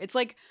paid for it. It's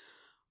like,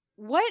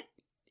 what?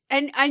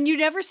 And you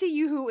never see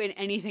Yoo-hoo in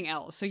anything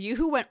else. So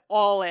Yoo-hoo went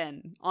all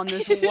in on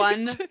this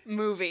one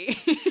movie.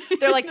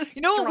 They're like,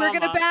 you know what we're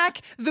going to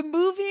back? The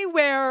movie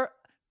where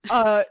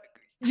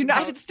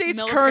United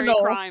States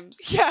Colonel crimes.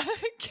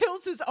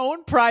 Kills his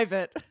own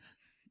private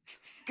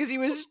because he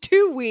was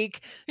too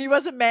weak. He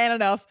wasn't man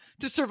enough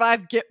to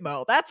survive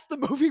Gitmo. That's the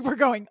movie we're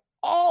going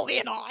all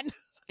in on.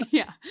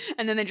 Yeah.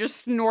 And then they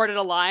just snorted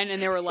a line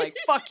and they were like,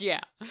 fuck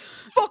yeah.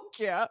 Fuck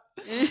yeah.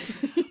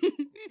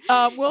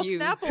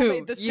 Snapple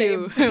made the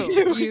same.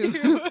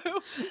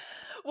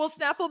 Well,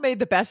 Snapple made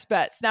the best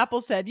bet.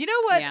 Snapple said, you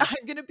know what?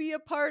 I'm going to be a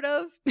part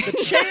of the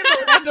Che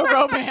Miranda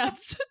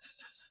romance.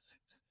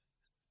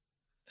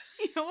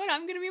 You know what?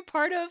 I'm going to be a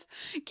part of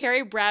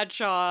Carrie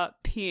Bradshaw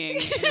peeing in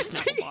a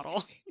Snapple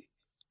bottle.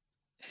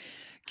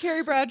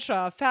 Carrie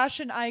Bradshaw,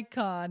 fashion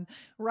icon,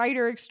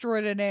 writer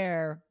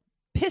extraordinaire,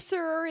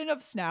 pisser in of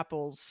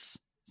Snapples.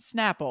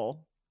 Snapple.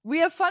 We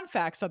have fun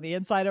facts on the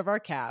inside of our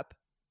cap.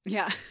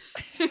 Yeah.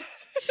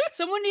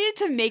 Someone needed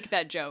to make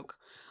that joke.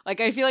 Like,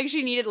 I feel like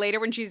she needed later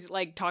when she's,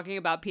 like, talking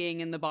about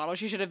peeing in the bottle,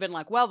 she should have been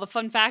like, well, the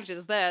fun fact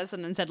is this,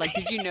 and then said, like,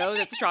 did you know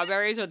that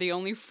strawberries are the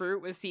only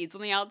fruit with seeds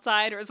on the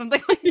outside, or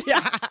something like that?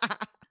 Yeah.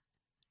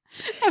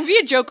 That would be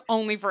a joke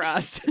only for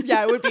us.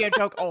 Yeah, it would be a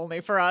joke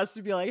only for us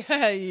to be like,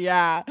 hey,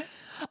 yeah.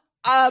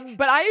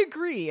 But I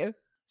agree.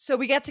 So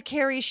we get to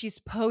Carrie. She's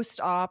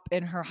post-op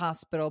in her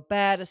hospital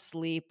bed,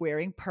 asleep,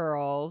 wearing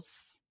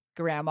pearls,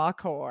 grandma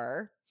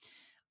core.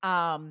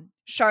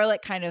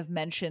 Charlotte kind of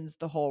mentions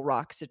the whole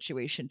rock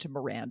situation to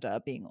Miranda,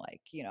 being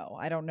like,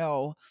 I don't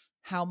know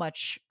how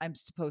much I'm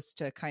supposed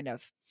to kind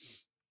of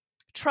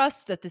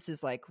trust that this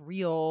is like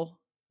real,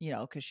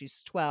 because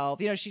she's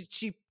 12.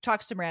 She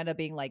talks to Miranda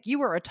being like, you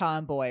were a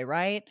tomboy,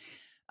 right?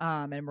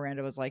 And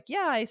Miranda was like,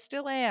 yeah, I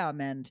still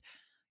am. And,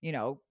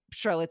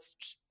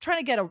 Charlotte's trying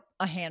to get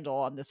a handle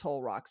on this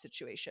whole rock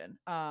situation.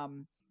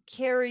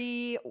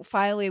 Carrie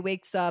finally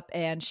wakes up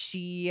and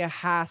she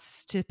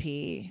has to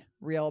pee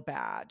real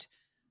bad.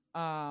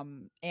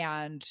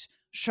 And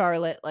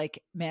Charlotte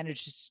like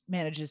manages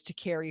to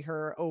carry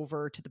her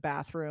over to the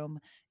bathroom,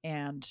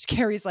 and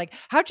Carrie's like,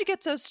 how'd you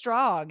get so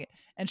strong?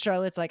 And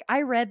Charlotte's like,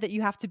 I read that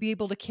you have to be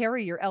able to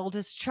carry your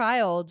eldest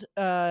child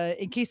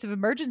in case of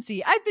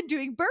emergency. I've been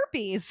doing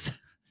burpees.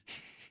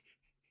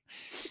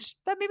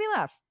 That made me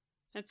laugh.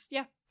 That's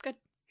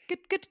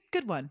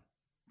good one.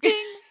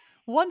 Ding.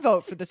 One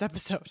vote for this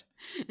episode.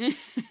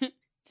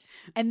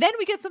 And then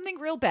we get something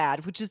real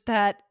bad, which is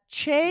that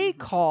Che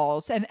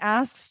calls and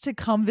asks to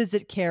come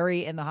visit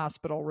Carrie in the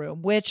hospital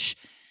room, which,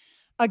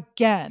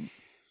 again,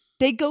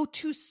 they go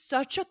to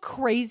such a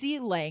crazy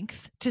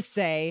length to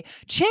say,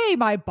 Che,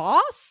 my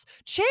boss?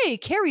 Che,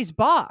 Carrie's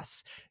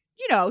boss.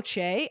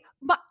 Che,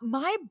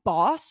 my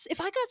boss, if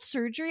I got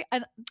surgery,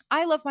 and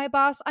I love my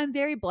boss, I'm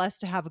very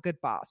blessed to have a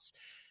good boss.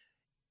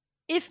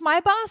 if my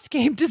boss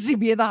came to see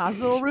me in the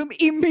hospital room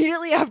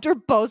immediately after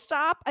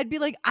post-op, I'd be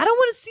like, I don't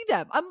want to see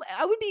them.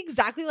 I would be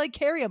exactly like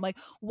Carrie. I'm like,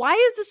 why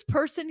is this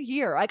person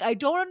here? Like, I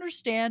don't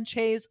understand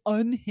Che's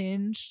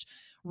unhinged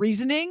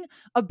reasoning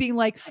of being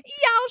like,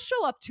 yeah, I'll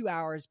show up 2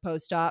 hours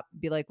post-op,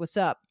 be like, what's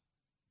up?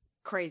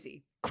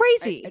 Crazy.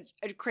 Crazy.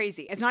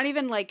 Crazy. It's not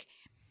even like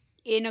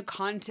in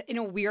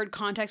a weird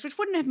context, which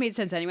wouldn't have made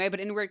sense anyway,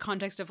 but in a weird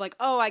context of like,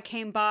 oh, I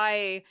came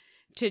by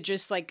to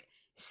just like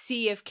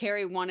see if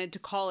Carrie wanted to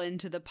call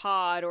into the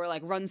pod or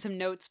like run some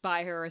notes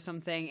by her or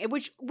something,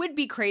 which would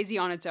be crazy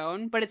on its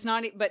own, but it's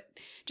not. But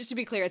just to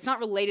be clear, it's not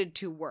related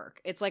to work.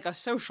 It's like a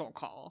social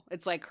call.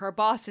 It's like her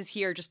boss is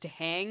here just to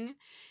hang,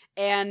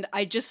 and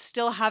I just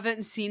still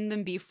haven't seen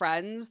them be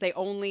friends.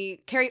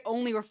 Carrie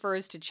only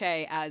refers to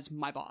Che as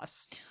my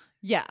boss.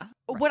 Yeah.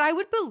 Right. What I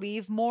would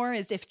believe more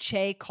is if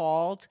Che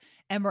called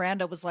and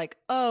Miranda was like,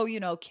 oh, you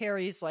know,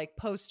 Carrie's like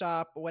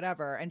post-op or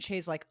whatever. And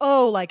Che's like,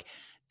 oh, like,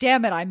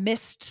 damn it,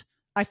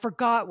 I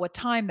forgot what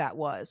time that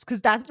was.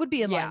 Because that would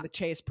be in line with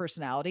Che's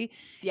personality.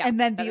 Yeah. And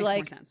then be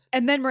like,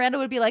 and then Miranda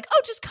would be like,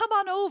 oh, just come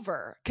on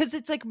over. Because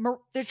it's like,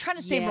 they're trying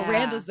to say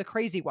Miranda's the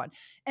crazy one.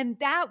 And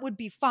that would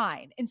be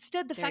fine.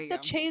 Instead, the fact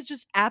that Che is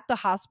just at the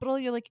hospital,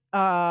 you're like,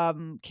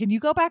 can you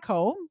go back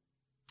home?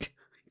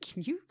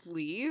 Can you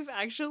leave,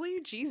 actually?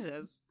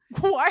 Jesus.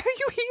 Why are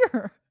you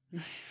here?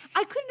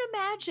 I couldn't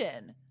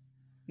imagine.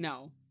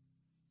 No.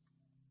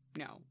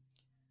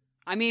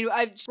 I mean,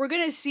 we're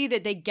going to see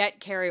that they get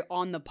Carrie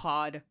on the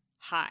pod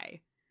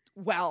high.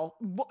 Well,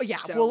 yeah.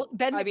 So, well,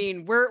 then I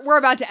mean, we're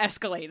about to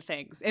escalate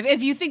things.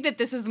 If you think that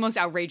this is the most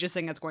outrageous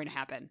thing that's going to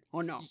happen,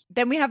 oh no.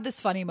 Then we have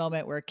this funny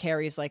moment where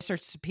Carrie's like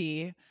starts to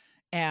pee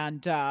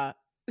and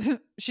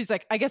she's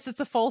like, I guess it's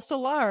a false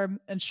alarm.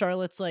 And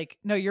Charlotte's like,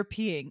 no, you're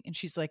peeing. And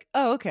she's like,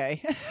 oh,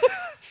 okay.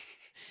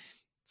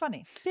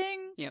 Funny.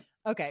 Ding. Yep.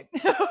 Okay.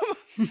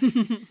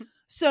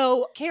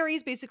 So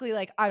Carrie's basically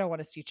like, I don't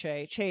want to see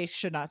Che. Che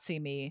should not see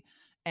me.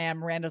 And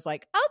Miranda's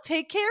like, I'll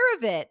take care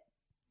of it.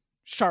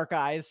 Shark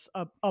eyes,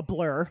 a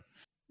blur.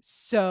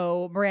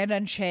 So Miranda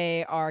and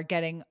Che are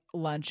getting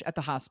lunch at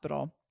the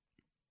hospital.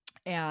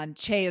 And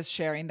Che is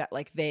sharing that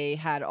like they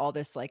had all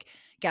this like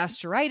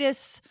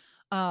gastritis.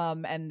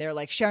 And they're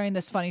like sharing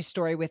this funny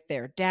story with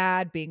their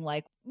dad being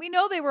like, we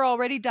know they were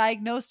already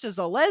diagnosed as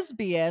a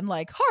lesbian,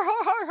 like har,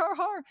 har, har,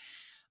 har,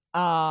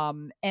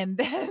 har. And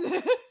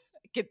then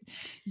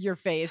your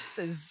face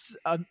is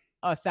a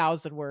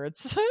 1,000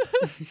 words.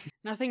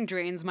 Nothing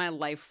drains my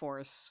life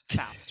force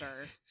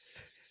faster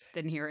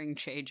than hearing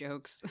Che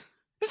jokes.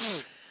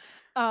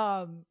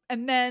 And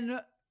then,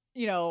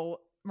 you know,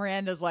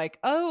 Miranda's like,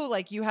 oh,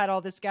 like you had all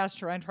this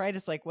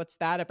gastroenteritis. Like, what's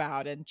that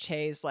about? And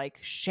Che's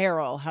like,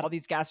 Cheryl had all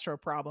these gastro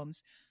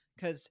problems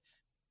because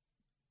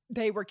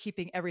they were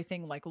keeping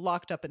everything like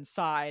locked up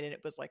inside and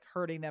it was like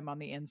hurting them on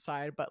the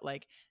inside. But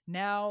like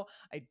now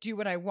I do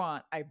what I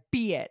want. I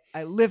be it.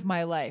 I live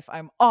my life.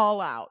 I'm all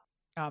out.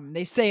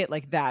 They say it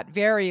like that.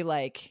 Very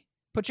like,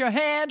 put your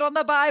hand on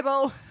the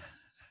Bible.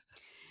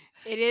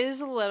 It is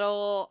a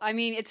little, I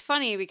mean, it's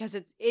funny because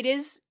it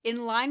is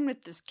in line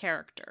with this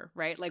character,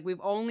 right? Like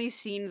we've only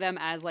seen them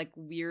as like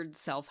weird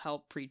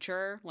self-help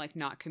preacher, like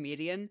not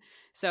comedian.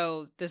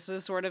 So this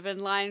is sort of in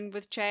line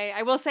with Che.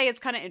 I will say it's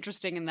kind of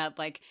interesting in that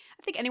like,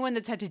 I think anyone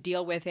that's had to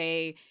deal with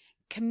a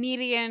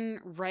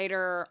comedian,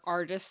 writer,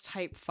 artist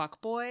type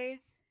fuckboy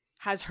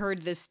has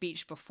heard this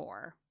speech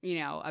before, you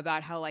know,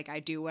 about how like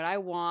I do what I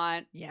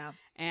want. Yeah.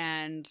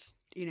 And,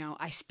 you know,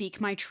 I speak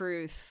my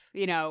truth,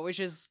 you know, which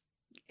is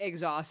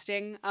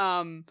exhausting.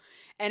 And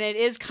it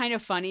is kind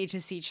of funny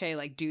to see Che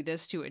like do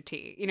this to a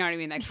T. You know what I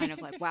mean? That kind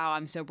of like, wow,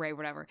 I'm so brave,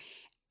 whatever.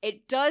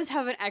 It does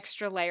have an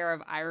extra layer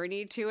of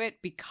irony to it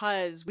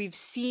because we've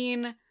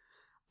seen,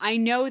 I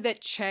know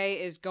that Che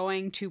is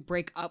going to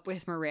break up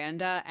with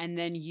Miranda and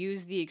then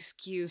use the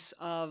excuse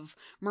of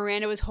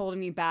Miranda was holding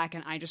me back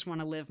and I just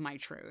want to live my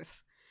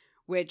truth,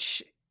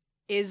 which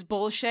is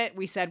bullshit.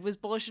 We said was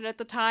bullshit at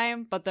the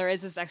time, but there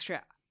is this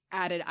extra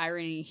added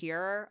irony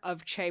here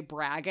of Che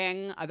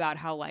bragging about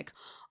how like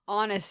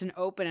honest and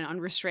open and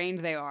unrestrained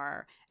they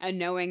are and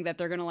knowing that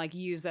they're gonna like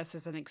use this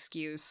as an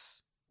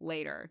excuse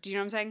later. Do you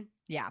know what I'm saying?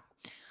 Yeah.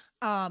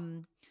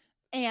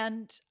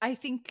 And I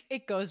think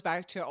it goes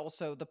back to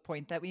also the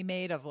point that we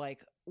made of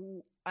like,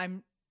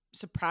 I'm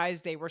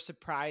surprised they were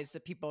surprised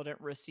that people didn't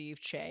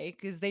receive Che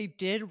because they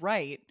did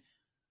write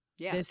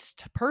this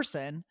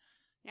person,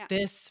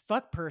 this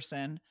fuck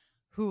person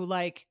who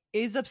like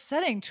is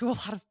upsetting to a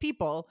lot of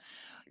people.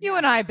 You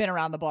and I have been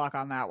around the block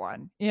on that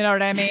one. You know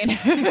what I mean?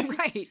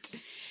 Right.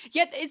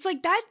 Yet it's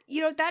like that,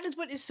 you know, that is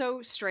what is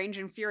so strange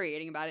and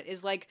infuriating about it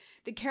is like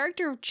the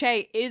character of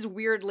Che is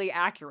weirdly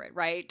accurate,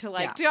 right? To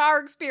like, to our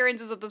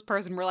experiences of this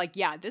person. We're like,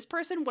 yeah, this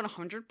person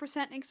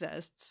 100%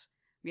 exists.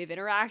 We have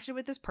interacted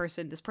with this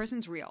person. This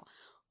person's real.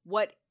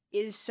 What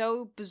is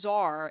so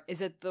bizarre is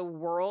that the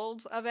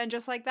world of And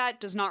Just Like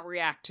That does not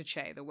react to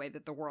Che the way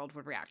that the world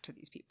would react to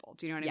these people.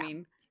 Do you know what I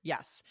mean?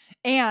 Yes.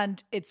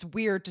 And it's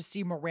weird to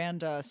see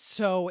Miranda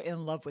so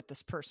in love with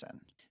this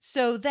person.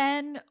 So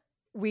then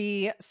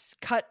we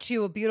cut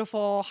to a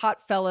beautiful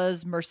hot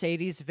fella's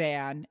Mercedes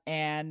van,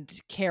 and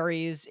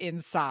Carrie's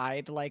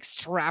inside, like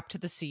strapped to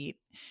the seat.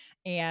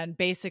 And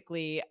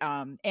basically,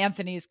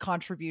 Anthony's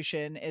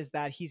contribution is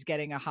that he's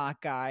getting a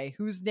hot guy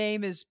whose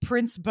name is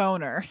Prince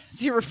Boner, as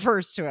he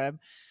refers to him,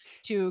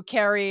 to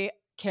carry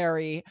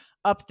Carrie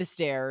up the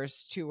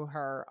stairs to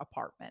her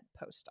apartment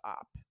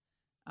post-op,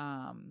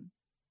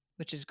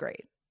 which is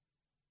great.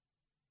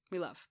 We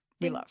love.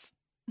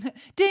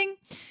 Ding.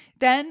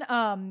 Then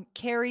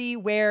Carrie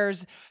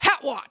wears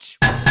hat watch.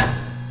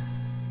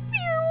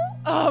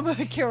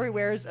 Carrie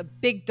wears a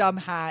big dumb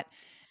hat,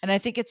 and I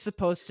think it's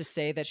supposed to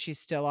say that she's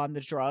still on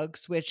the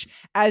drugs, which,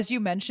 as you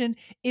mentioned,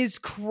 is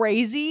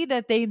crazy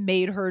that they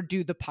made her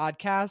do the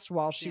podcast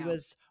while she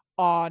was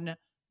on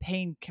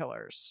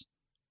painkillers.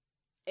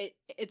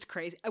 It's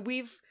crazy.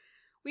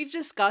 We've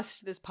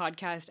discussed this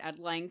podcast at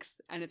length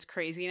and its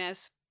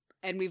craziness,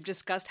 and we've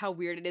discussed how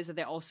weird it is that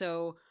they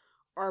also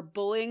are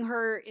bullying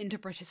her into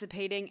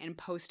participating and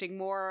posting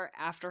more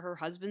after her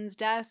husband's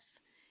death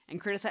and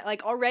criticize.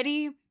 Like,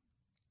 already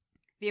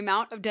the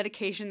amount of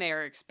dedication they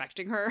are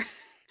expecting her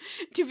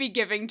to be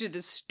giving to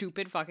this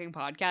stupid fucking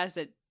podcast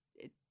that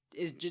it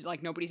is just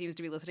like nobody seems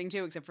to be listening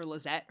to except for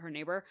Lizette, her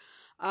neighbor,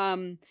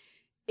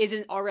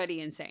 isn't already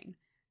insane.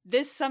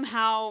 This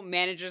somehow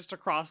manages to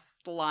cross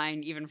the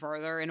line even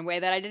further in a way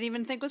that I didn't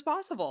even think was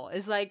possible.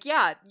 Is like,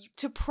 yeah,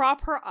 to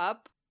prop her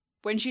up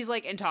when she's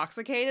like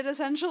intoxicated,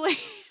 essentially,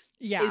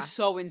 is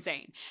so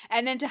insane.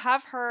 And then to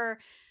have her,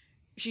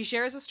 she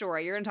shares a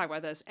story, you're going to talk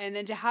about this, and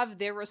then to have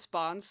their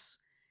response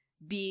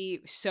be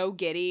so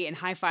giddy and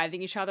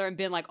high-fiving each other and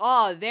being like,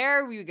 oh,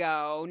 there we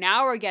go,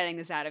 now we're getting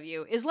this out of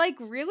you, is like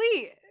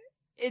really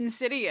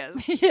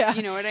insidious. Yeah.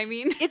 You know what I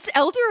mean? It's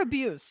elder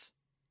abuse.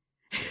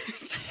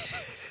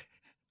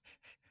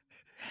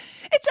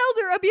 It's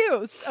elder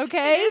abuse,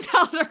 okay? It is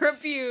elder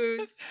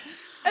abuse.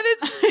 And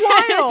it's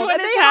wild. And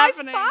they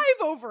happening. high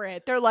five over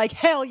it. They're like,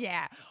 hell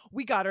yeah,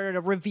 we got her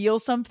to reveal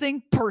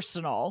something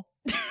personal.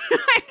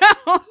 I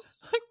know.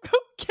 Like,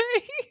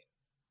 okay.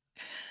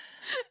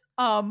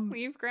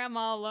 Leave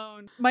grandma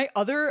alone. My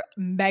other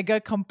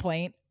mega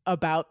complaint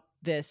about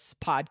this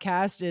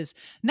podcast is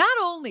not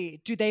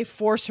only do they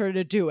force her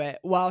to do it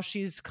while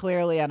she's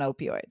clearly on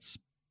opioids.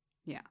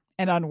 Yeah.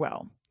 And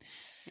unwell.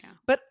 Yeah.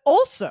 But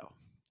also,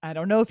 I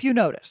don't know if you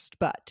noticed,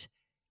 but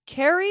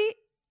Carrie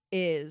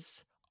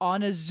is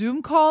on a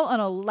Zoom call on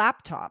a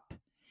laptop,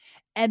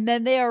 and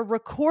then they are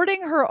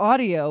recording her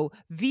audio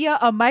via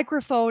a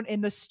microphone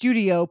in the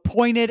studio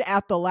pointed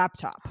at the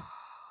laptop.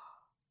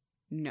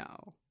 No.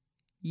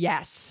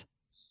 Yes.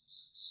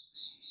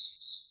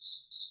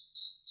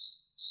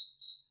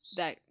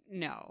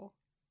 No.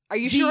 Are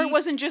you sure it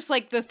wasn't just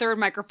like the third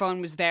microphone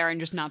was there and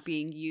just not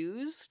being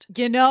used?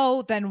 You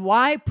know, then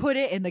why put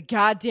it in the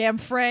goddamn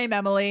frame,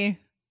 Emily?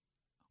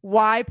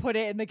 Why put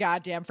it in the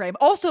goddamn frame?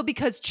 Also,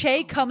 because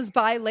Che comes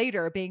by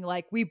later being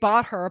like, we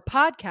bought her a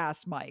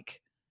podcast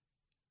mic.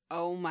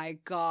 Oh my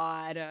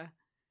God.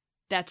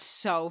 That's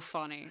so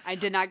funny. I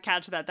did not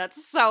catch that.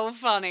 That's so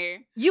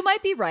funny. You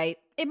might be right.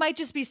 It might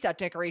just be set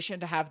decoration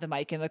to have the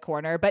mic in the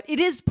corner, but it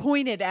is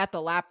pointed at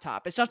the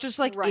laptop. It's not just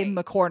like in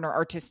the corner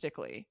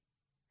artistically.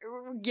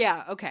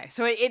 Yeah, okay.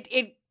 So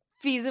it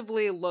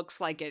feasibly looks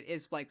like it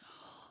is like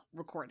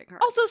recording her.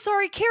 Also,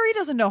 sorry, Carrie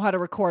doesn't know how to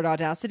record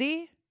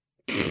Audacity.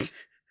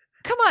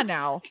 Come on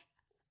now.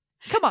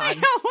 Come on. I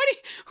know.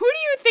 Who do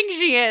you think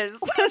she is? Who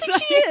do you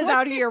think she is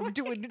out here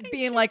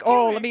being like,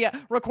 oh, let me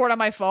record on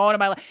my phone?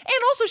 And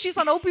also she's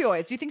on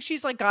opioids. You think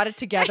she's like got it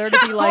together to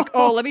be like,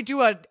 oh, let me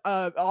do a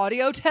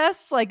audio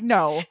test? Like,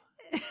 no.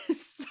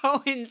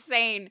 So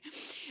insane.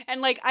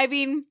 And like, I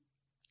mean,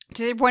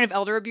 to the point of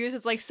elder abuse,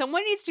 it's like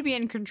someone needs to be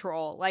in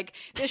control. Like,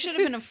 this should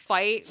have been a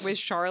fight with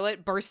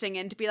Charlotte bursting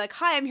in to be like,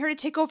 hi, I'm here to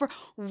take over.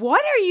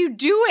 What are you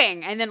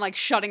doing? And then like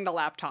shutting the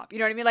laptop. You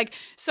know what I mean? Like,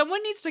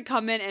 someone needs to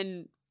come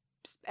in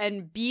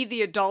and be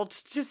the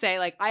adults to say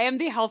like, I am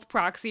the health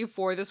proxy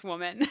for this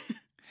woman.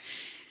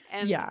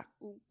 And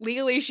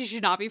legally she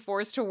should not be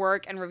forced to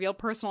work and reveal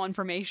personal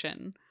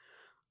information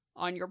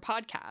on your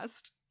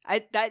podcast.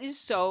 That is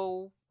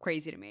so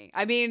crazy to me.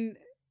 I mean,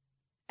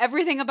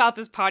 everything about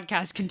this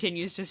podcast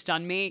continues to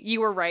stun me.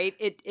 You were right.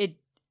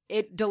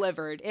 It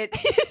delivered.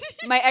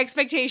 My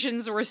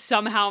expectations were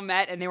somehow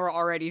met and they were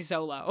already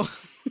so low.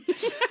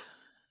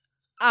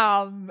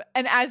 And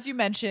as you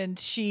mentioned,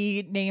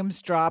 she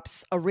names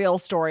drops a real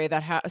story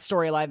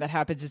storyline that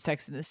happens in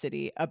Sex and the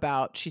City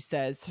about, she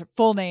says, her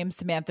full name,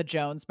 Samantha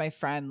Jones, my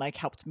friend, like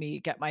helped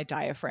me get my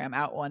diaphragm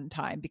out one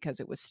time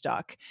because it was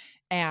stuck.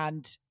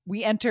 And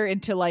we enter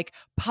into like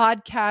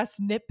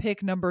podcast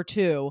nitpick number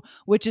 2,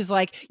 which is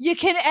like, you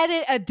can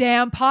edit a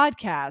damn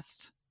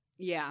podcast.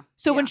 Yeah.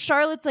 So when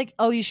Charlotte's like,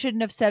 oh, you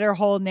shouldn't have said her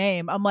whole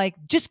name, I'm like,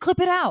 just clip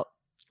it out.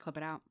 Clip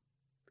it out.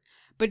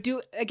 But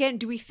do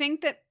we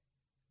think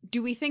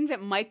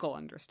that Michael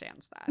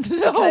understands that?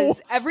 No.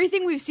 Because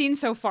everything we've seen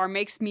so far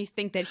makes me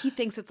think that he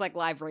thinks it's like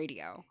live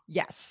radio.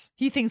 Yes,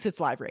 he thinks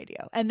it's live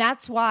radio. And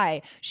that's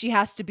why she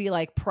has to be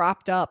like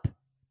propped up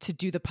to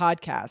do the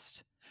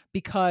podcast,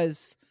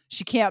 because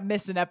She can't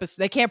miss an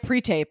episode. They can't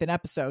pre-tape an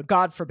episode.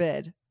 God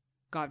forbid.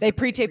 They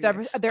pre-tape their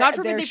God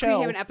forbid their they show.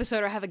 pre-tape an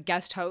episode or have a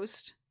guest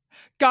host.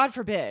 God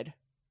forbid.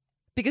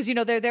 Because,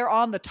 they're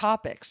on the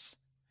topics.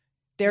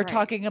 They're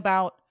talking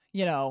about,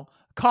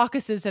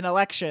 caucuses and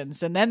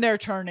elections. And then they're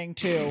turning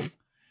to...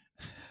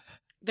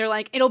 They're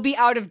like, it'll be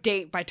out of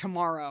date by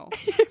tomorrow.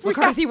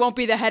 McCarthy won't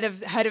be the head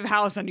of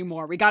house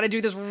anymore. We got to do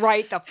this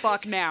right the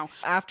fuck now.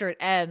 After it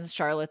ends,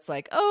 Charlotte's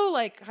like, oh,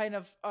 like, kind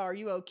of, are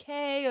you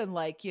okay? And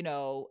like, you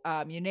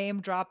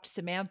name dropped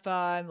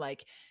Samantha, and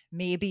like,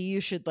 maybe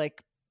you should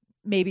like,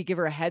 maybe give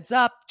her a heads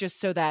up just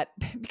so that,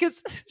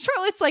 because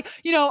Charlotte's like,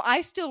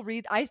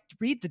 I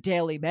read the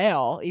Daily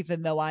Mail,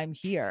 even though I'm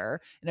here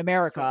in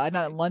America,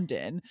 not in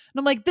London. And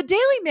I'm like, the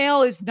Daily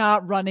Mail is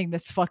not running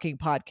this fucking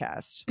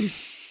podcast.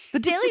 The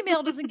Daily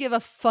Mail doesn't give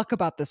a fuck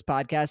about this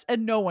podcast,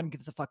 and no one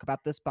gives a fuck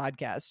about this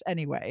podcast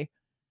anyway.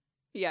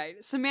 Yeah,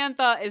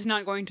 Samantha is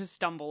not going to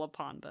stumble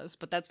upon this,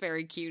 but that's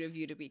very cute of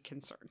you to be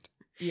concerned.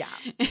 Yeah.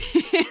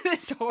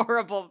 This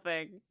horrible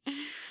thing.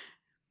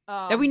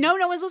 That we know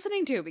no one's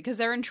listening to because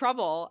they're in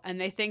trouble and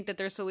they think that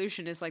their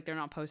solution is like they're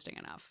not posting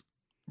enough.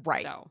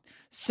 Right.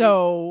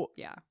 So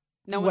yeah.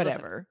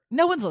 Whatever.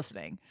 No one's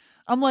listening.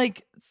 I'm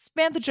like,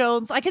 Samantha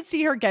Jones, I could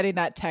see her getting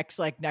that text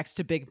like next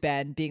to Big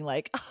Ben being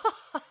like,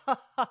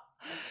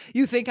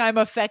 you think I'm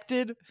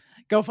affected?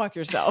 Go fuck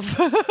yourself.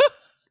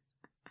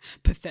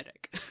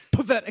 Pathetic.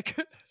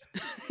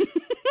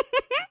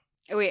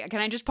 Wait, can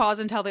I just pause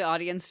and tell the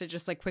audience to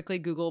just like quickly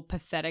Google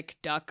pathetic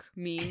duck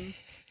meme?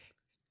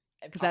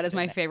 Because that is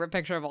my favorite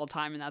picture of all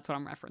time, and that's what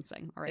I'm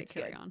referencing. All right,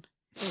 carry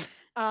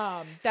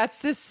on. That's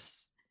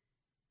this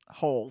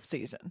whole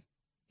season.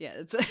 Yeah,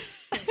 it's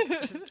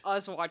just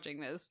us watching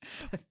this.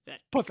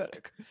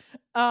 Pathetic.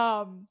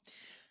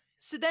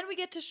 So then we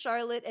get to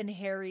Charlotte and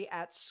Harry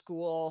at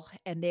school,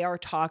 and they are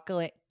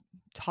tackling.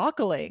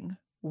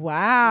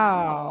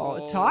 Wow.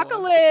 Oh.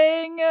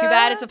 Tackling. Too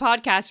bad it's a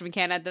podcast and we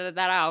can't edit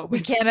that out. We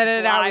can't edit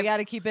it out. We got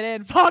to keep it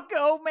in. Fuck.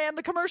 Oh, man.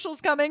 The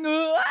commercial's coming.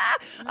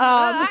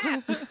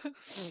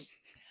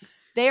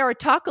 They are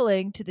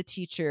tackling to the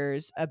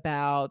teachers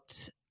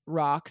about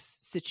Rock's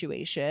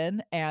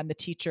situation, and the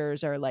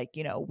teachers are like,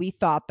 we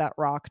thought that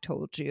Rock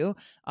told you,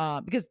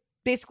 because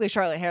basically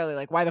Charlotte and Harry are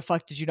like, why the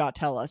fuck did you not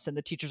tell us? And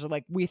the teachers are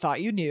like, we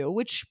thought you knew,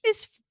 which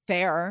is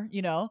fair,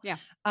 Yeah.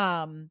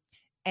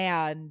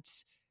 And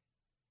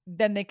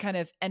then they kind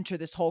of enter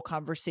this whole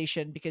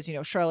conversation because,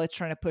 Charlotte's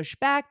trying to push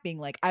back, being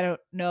like, I don't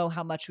know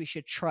how much we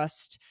should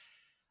trust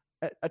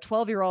a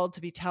 12-year-old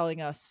to be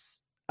telling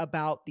us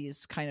about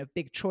these kind of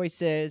big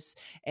choices.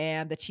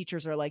 And the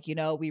teachers are like,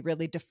 we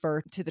really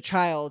defer to the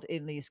child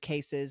in these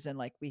cases, and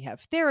like we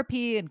have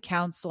therapy and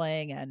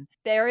counseling. And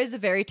there is a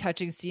very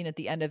touching scene at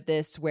the end of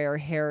this where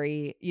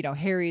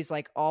Harry's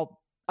like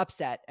all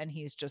upset, and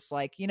he's just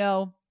like,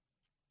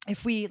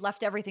 if we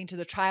left everything to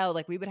the child,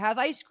 like we would have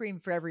ice cream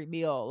for every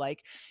meal,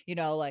 like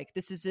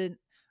this isn't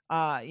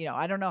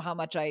I don't know how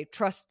much I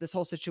trust this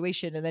whole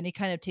situation. And then he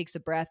kind of takes a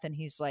breath and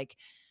he's like,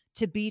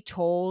 to be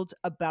told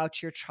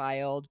about your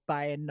child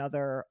by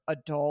another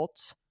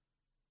adult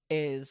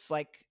is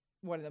like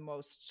one of the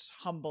most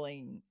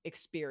humbling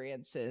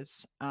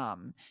experiences.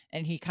 And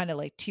he kind of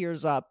like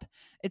tears up.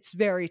 It's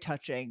very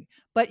touching,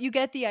 but you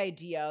get the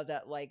idea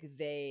that like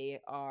they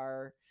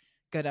are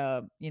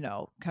gonna,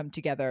 come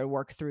together and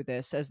work through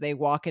this as they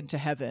walk into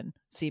heaven.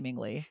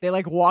 Seemingly they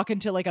like walk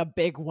into like a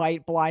big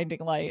white blinding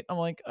light. I'm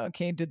like,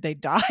 okay, did they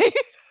die?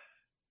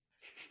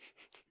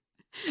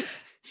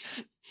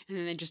 And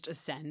then they just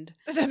ascend.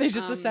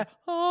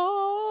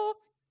 Oh.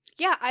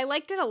 Yeah, I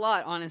liked it a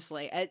lot,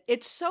 honestly.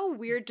 It's so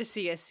weird to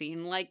see a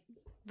scene like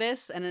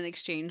this and an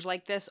exchange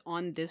like this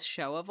on this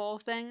show of all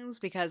things,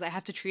 because I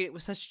have to treat it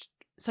with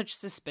such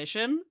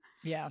suspicion.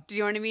 Yeah. Do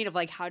you know what I mean? Of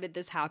like, how did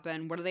this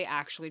happen? What are they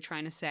actually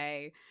trying to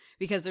say?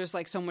 Because there's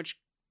like so much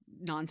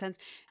nonsense.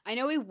 I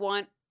know we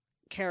want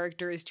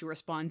characters to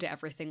respond to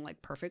everything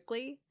like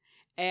perfectly.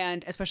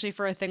 And especially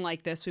for a thing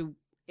like this,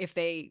 if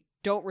they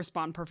don't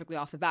respond perfectly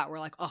off the bat, we're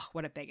like, oh,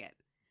 what a bigot.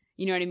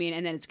 You know what I mean?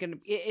 And then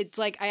it's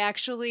like,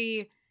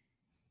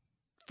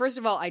 first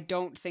of all, I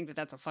don't think that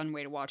that's a fun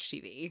way to watch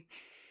TV.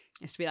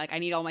 It's to be like, I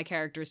need all my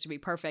characters to be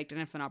perfect.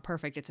 And if they're not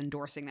perfect, it's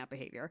endorsing that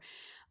behavior.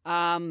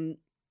 And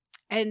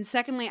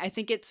secondly, I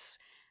think it's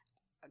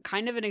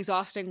kind of an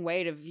exhausting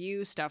way to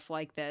view stuff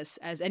like this,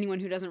 as anyone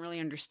who doesn't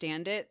really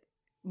understand it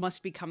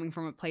must be coming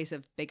from a place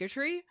of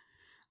bigotry.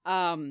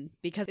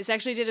 Because this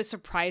actually did a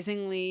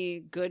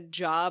surprisingly good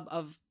job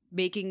of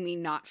making me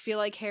not feel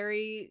like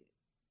Harry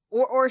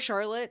or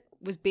Charlotte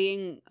was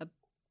being a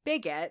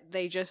bigot.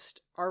 They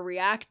just are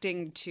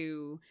reacting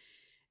to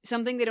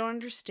something they don't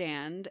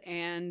understand,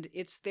 and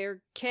it's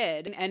their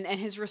kid. And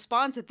his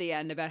response at the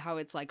end about how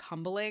it's like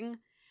humbling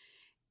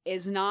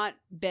is not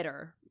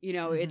bitter.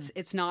 Mm-hmm.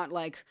 It's not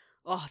like,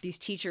 oh, these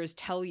teachers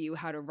tell you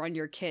how to run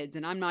your kids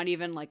and I'm not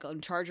even like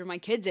in charge of my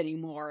kids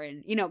anymore.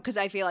 And, you know, because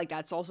I feel like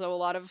that's also a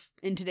lot of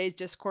in today's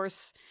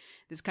discourse,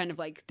 this kind of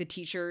like the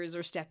teachers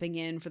are stepping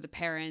in for the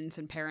parents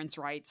and parents'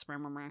 rights.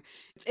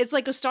 It's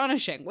like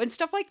astonishing. When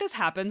stuff like this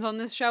happens on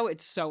this show,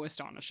 it's so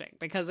astonishing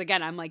because,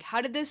 again, I'm like,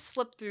 how did this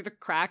slip through the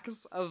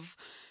cracks of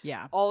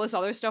all this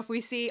other stuff we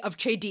see of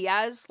Che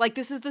Diaz? Like,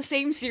 this is the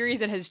same series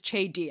that has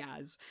Che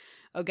Diaz.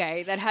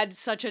 Okay, that had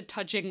such a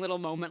touching little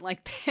moment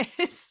like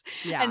this.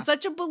 Yeah. And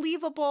such a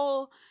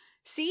believable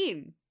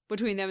scene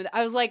between them.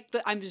 I was like,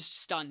 I'm just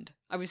stunned.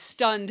 I was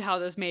stunned how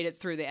this made it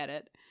through the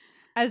edit.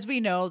 As we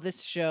know,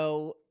 this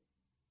show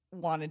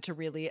wanted to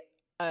really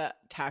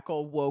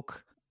tackle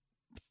woke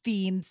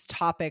themes,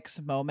 topics,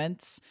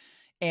 moments,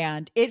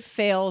 and it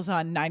fails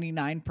on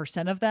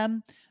 99% of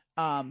them.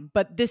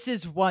 But this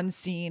is one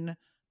scene.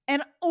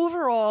 And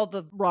overall,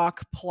 the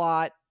rock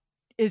plot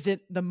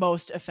isn't the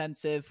most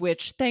offensive,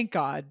 which thank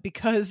God,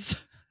 because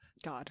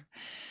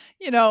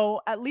you know,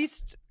 at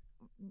least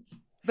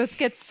let's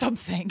get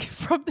something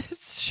from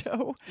this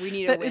show. We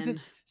need that a win. Isn't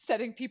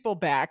setting people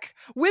back.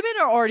 Women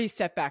are already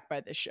set back by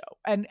this show,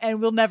 and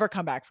we'll never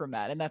come back from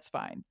that, and that's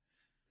fine.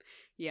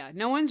 Yeah,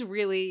 no one's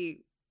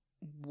really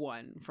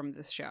won from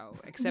this show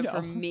except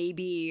for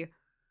maybe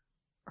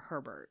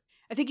Herbert.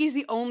 I think he's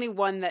the only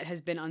one that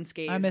has been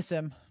unscathed. I miss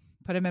him.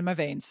 Put him in my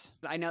veins.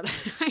 I know that.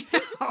 I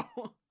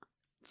know.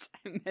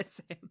 I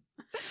miss him.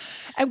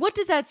 And what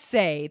does that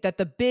say? That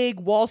the big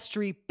Wall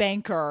Street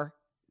banker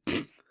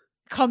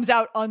comes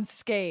out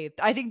unscathed?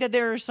 I think that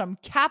there is some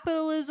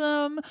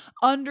capitalism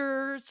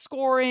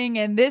underscoring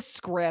in this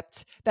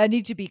script that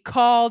need to be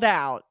called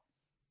out.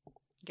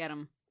 Get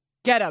him.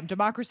 Get him.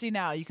 Democracy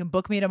Now! You can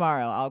book me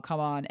tomorrow. I'll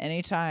come on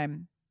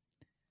anytime.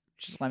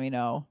 Just let me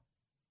know.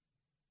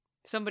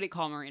 Somebody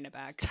call Marina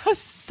back.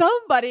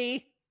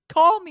 Somebody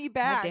call me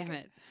back. God damn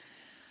it.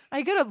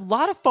 I get a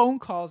lot of phone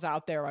calls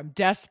out there. I'm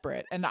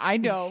desperate. And I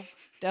know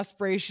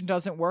desperation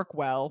doesn't work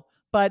well,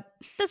 but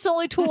that's the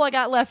only tool I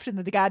got left in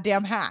the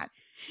goddamn hat.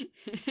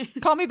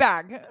 Call me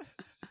back.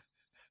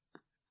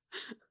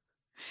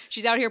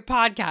 She's out here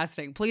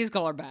podcasting. Please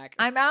call her back.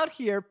 I'm out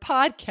here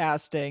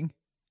podcasting.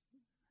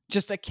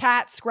 Just a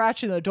cat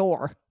scratching the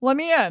door. Let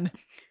me in.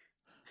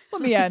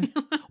 Let me in.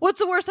 What's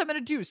the worst I'm going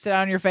to do? Sit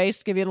on your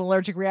face, give you an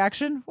allergic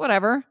reaction?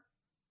 Whatever.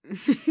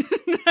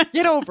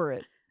 Get over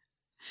it.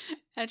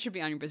 That should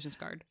be on your business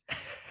card.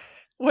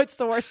 What's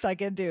the worst I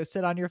can do?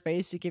 Sit on your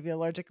face, you give you an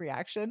allergic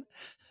reaction?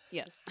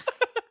 Yes.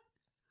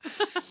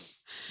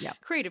 Yeah.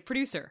 Creative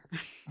producer.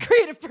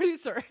 Creative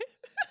producer.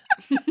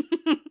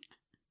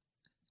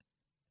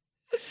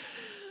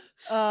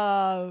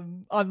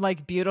 On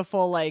like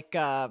beautiful like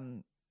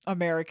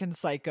American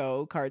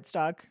Psycho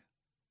cardstock.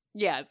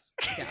 Yes.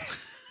 Yeah.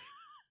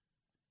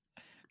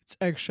 It's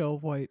eggshell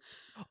white.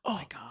 Oh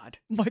my God.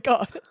 My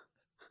God.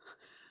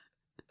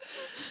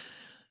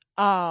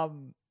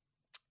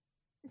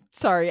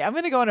 Sorry, I'm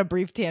going to go on a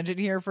brief tangent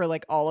here for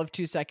like all of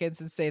 2 seconds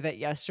and say that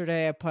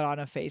yesterday I put on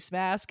a face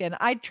mask, and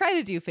I try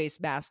to do face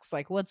masks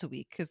like once a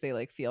week because they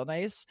like feel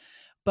nice,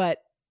 but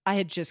I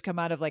had just come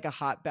out of like a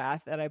hot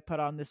bath and I put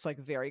on this like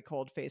very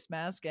cold face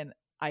mask, and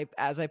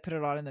as I put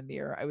it on in the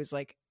mirror, I was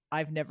like,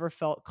 I've never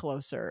felt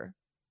closer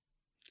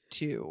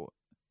to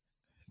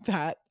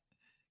that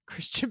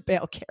Christian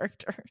Bale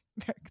character,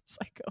 American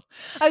Psycho.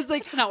 I was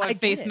like, that's not what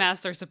face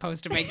masks are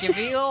supposed to make you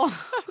feel.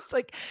 I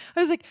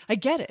was like, I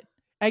get it.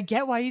 I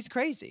get why he's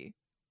crazy.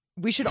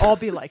 We should all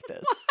be like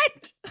this.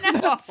 What? No.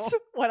 That's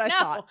what I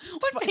thought.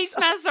 What face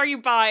masks are you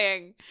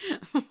buying?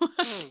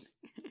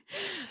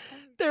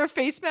 There are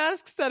face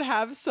masks that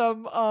have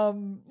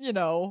some, you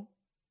know,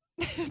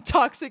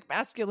 toxic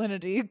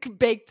masculinity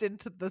baked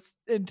into the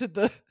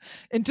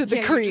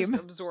cream. You just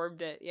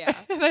absorbed it, yeah.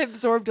 And I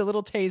absorbed a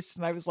little taste,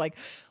 and I was like,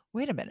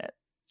 wait a minute.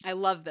 I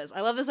love this. I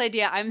love this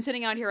idea. I'm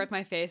sitting out here with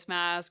my face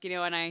mask, you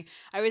know, and I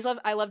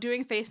love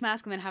doing face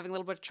mask and then having a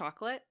little bit of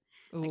chocolate.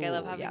 Like, I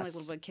love having like a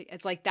little bit of,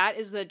 it's like, that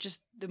is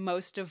just the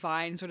most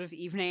divine sort of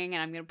evening,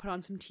 and I'm going to put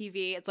on some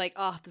TV. It's like,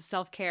 oh, the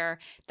self-care.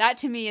 That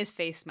to me is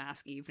face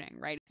mask evening,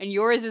 right? And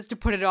yours is to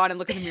put it on and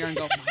look in the mirror and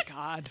go, oh my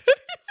God.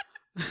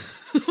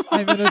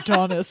 I'm an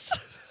Adonis.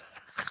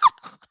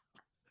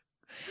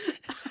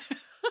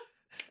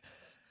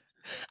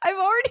 I've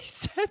already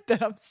said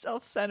that I'm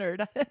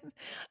self-centered.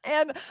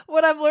 And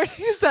what I'm learning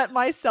is that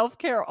my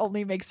self-care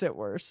only makes it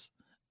worse.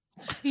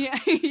 Yeah,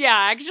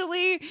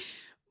 actually,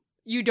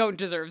 you don't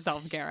deserve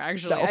self-care,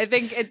 actually. No. I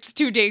think it's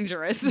too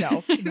dangerous.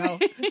 No.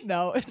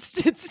 It's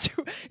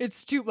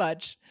too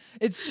much.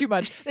 It's too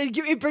much.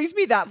 It brings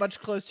me that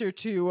much closer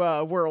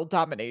to world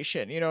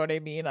domination. You know what I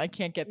mean? I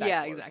can't get that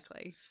close. Yeah,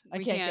 exactly. I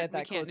can't get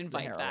that close to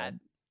invite that.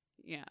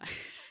 Yeah.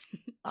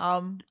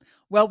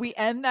 Well, we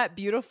end that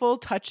beautiful,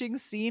 touching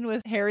scene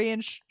with Harry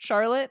and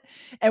Charlotte,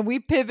 and we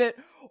pivot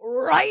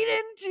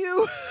right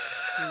into...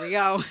 Here we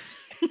go.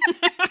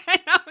 I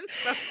know, I'm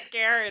so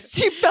scared.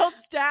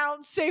 Seatbelts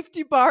down,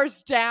 safety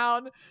bars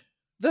down.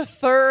 The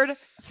third,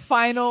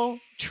 final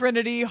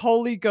Trinity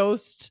Holy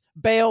Ghost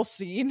bail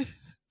scene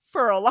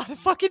for a lot of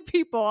fucking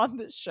people on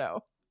this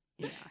show.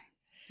 Yeah.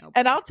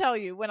 And I'll tell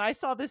you, when I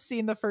saw this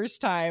scene the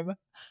first time,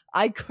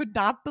 I could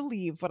not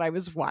believe what I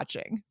was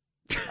watching.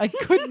 I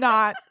could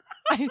not.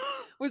 I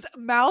was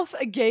mouth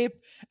agape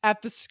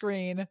at the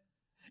screen,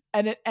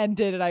 and it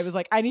ended, and I was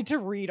like, I need to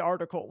read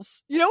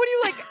articles. You know when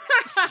you like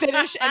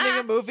finish ending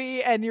a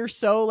movie and you're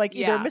so like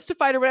either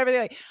mystified or whatever,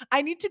 like,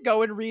 I need to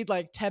go and read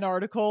like 10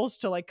 articles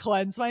to like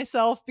cleanse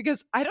myself,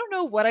 because I don't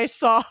know what I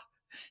saw.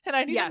 And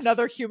I need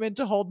another human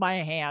to hold my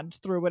hand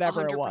through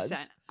whatever 100%. It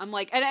was. I'm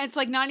like, and it's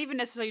like not even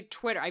necessarily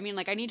Twitter. I mean,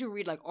 like, I need to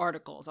read like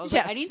articles. I was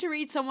like, I need to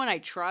read someone I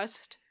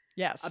trust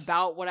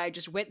about what I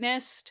just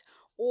witnessed,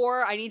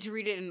 or I need to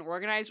read it in an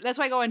organized. That's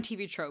why I go on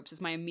TV tropes.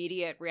 Is my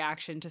immediate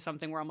reaction to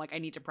something where I'm like, I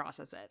need to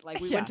process it. Like,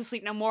 we went to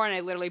Sleep No More, and I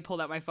literally pulled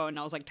out my phone and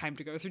I was like, time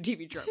to go through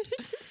TV tropes.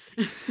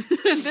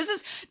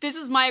 This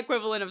is my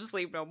equivalent of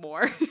Sleep No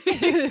More.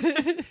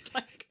 It's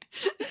like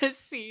this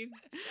scene.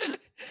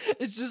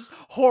 It's just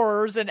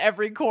horrors in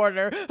every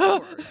corner.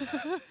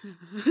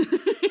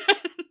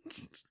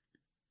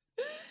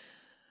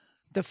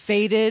 The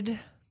faded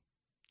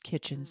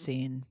kitchen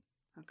scene.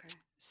 Okay.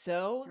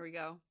 So here we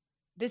go.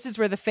 This is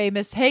where the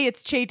famous "Hey,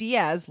 it's Che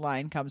Diaz"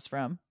 line comes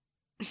from.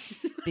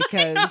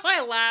 Because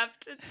I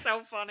laughed. It's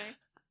so funny.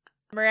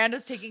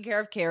 Miranda's taking care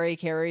of Carrie.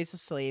 Carrie's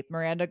asleep.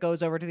 Miranda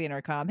goes over to the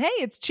intercom. "Hey,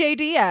 it's Che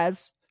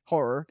Diaz."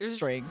 Horror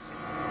strings.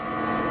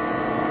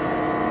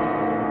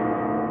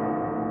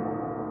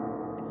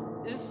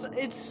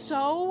 It's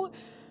so.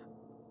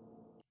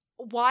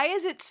 Why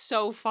is it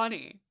so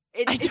funny?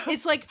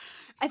 It's like,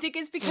 I think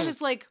it's because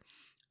it's like,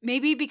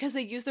 maybe because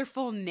they use their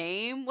full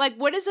name. Like,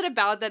 what is it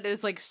about that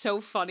is like so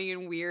funny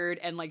and weird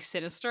and like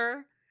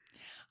sinister?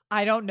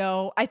 I don't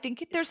know. I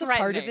think there's a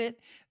part of it.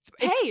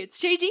 It's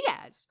Che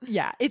Diaz.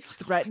 Yeah, it's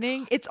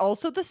threatening. It's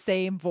also the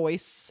same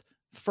voice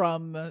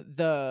from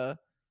the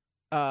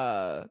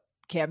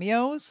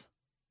cameos.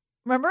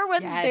 Remember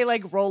when they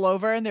like roll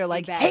over and they're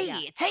like,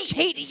 "Hey, it's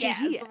Che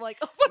Diaz." I'm like,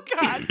 oh my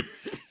god.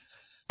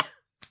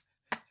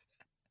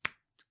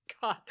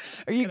 God,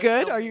 are you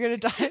good? Are you gonna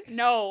die?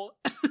 No,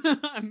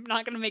 I'm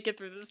not gonna make it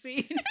through the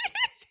scene.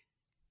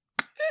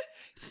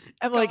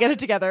 Emily, get it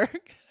together.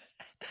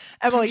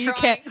 Emily, you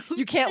can't leave me.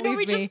 We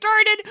literally just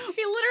started.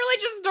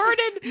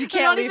 You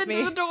can't leave me.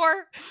 Through the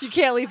door. You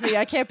can't leave me.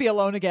 I can't be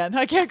alone again.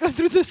 I can't go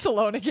through this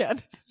alone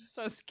again. I'm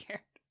so scared.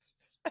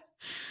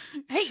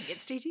 Hey,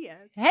 it's Che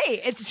Diaz.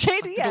 Hey, it's Che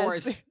Diaz.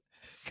 Doors.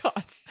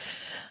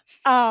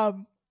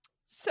 God.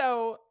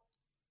 So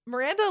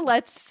Miranda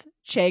lets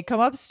Che come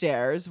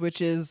upstairs,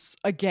 which is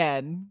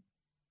again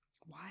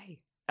why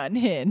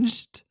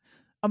unhinged.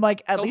 I'm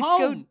like, at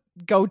least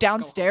go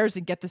downstairs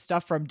and get the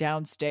stuff from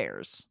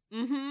downstairs.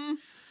 Mm-hmm.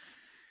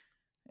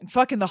 And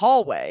fuck in the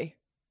hallway.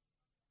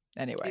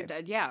 Anyway.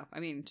 Yeah,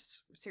 I mean,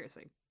 just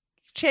seriously.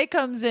 Che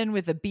comes in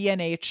with a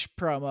B&H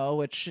promo,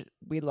 which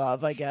we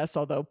love, I guess.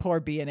 Although poor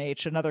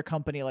B&H, another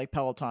company like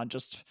Peloton,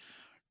 just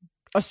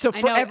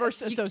forever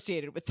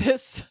associated with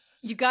this.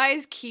 You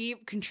guys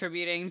keep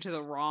contributing to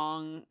the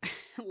wrong.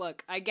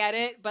 Look, I get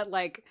it, but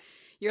like,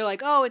 you're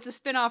like, oh, it's a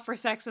spinoff for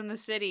Sex and the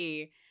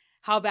City.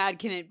 How bad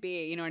can it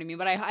be? You know what I mean?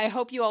 But I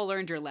hope you all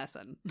learned your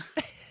lesson.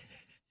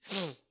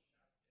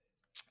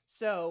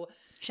 So,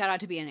 shout out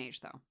to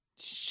B&H, though.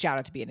 Shout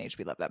out to B&H.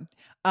 We love them.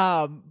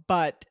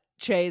 But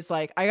Che's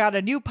like, I got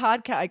a new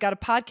podcast. I got a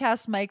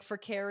podcast mic for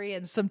Carrie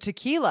and some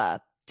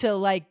tequila to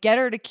like get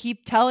her to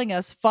keep telling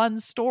us fun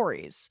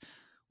stories,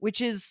 which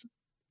is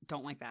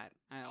don't like that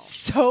at all.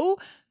 So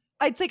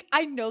it's like,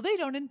 I know they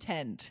don't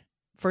intend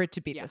for it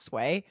to be this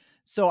way,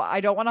 so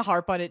I don't want to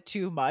harp on it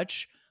too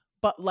much,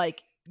 but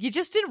like, you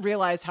just didn't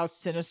realize how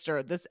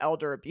sinister this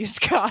elder abuse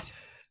got.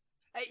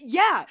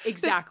 Yeah,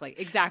 exactly.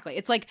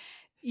 It's like,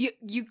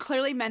 you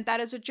clearly meant that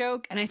as a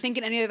joke, and I think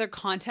in any other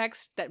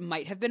context that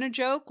might have been a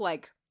joke,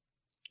 like,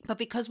 but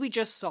because we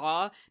just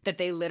saw that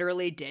they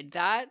literally did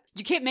that,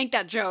 you can't make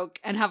that joke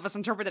and have us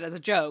interpret it as a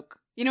joke.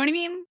 You know what I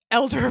mean?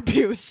 Elder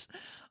abuse.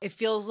 It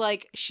feels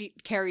like she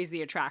carries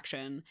the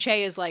attraction.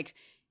 Che is like,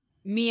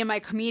 me and my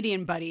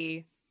comedian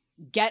buddy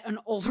get an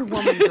older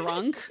woman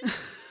drunk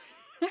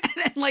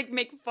and like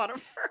make fun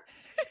of her.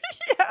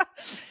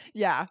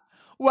 Yeah.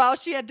 Well,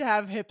 she had to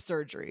have hip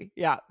surgery.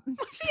 Yeah.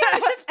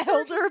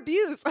 Elder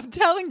abuse. I'm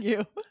telling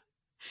you.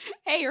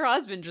 Hey, your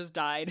husband just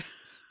died.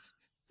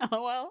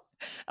 LOL.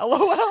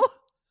 LOL.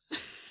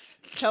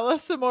 Tell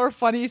us some more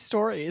funny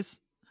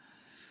stories.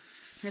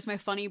 Here's my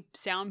funny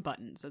sound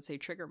buttons that say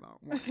trigger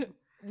warning.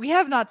 We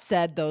have not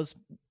said those.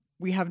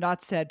 We have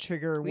not said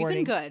trigger warning.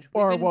 We've been good.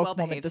 Or woke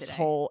moment this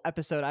whole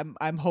episode.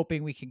 I'm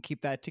hoping we can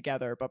keep that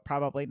together, but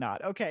probably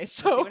not. Okay,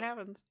 so let's see what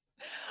happens.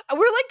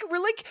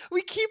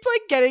 We keep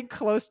like getting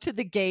close to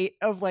the gate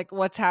of like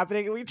what's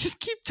happening, and we just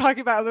keep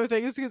talking about other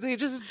things because we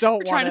just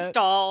don't want trying to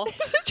stall.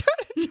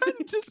 trying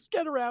to just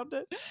get around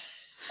it.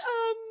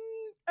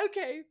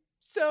 Okay,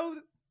 so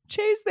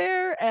Che's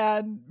there,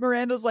 and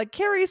Miranda's like,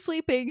 Carrie's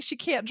sleeping. She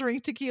can't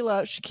drink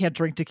tequila. She can't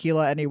drink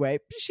tequila anyway.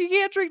 She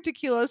can't drink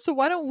tequila, so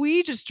why don't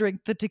we just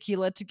drink the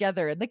tequila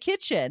together in the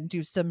kitchen?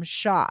 Do some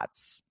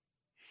shots.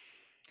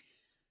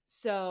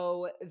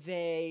 So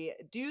they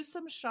do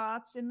some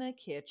shots in the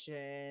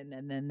kitchen,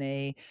 and then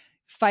they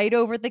fight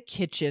over the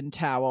kitchen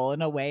towel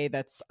in a way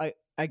that's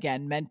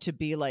again meant to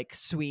be like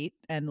sweet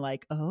and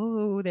like,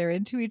 oh, they're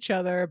into each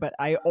other, but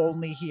I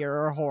only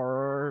hear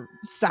horror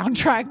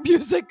soundtrack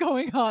music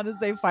going on as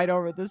they fight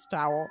over this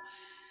towel.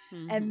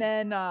 And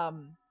then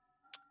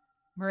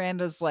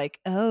Miranda's like,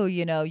 oh,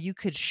 you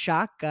could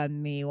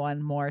shotgun me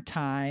one more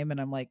time.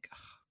 And I'm like,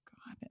 oh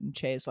God. And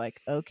Che's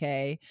like,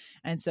 okay.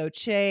 And so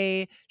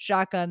Che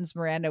shotguns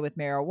Miranda with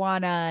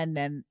marijuana, and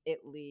then it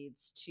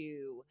leads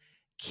to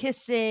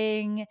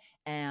kissing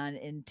and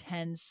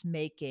intense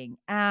making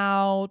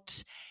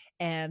out.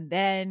 And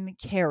then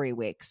Carrie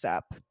wakes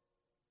up.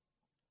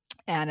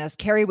 And as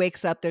Carrie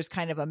wakes up, there's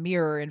kind of a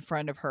mirror in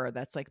front of her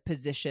that's like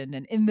positioned.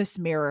 And in this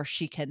mirror,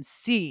 she can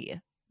see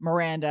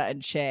Miranda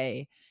and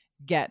Che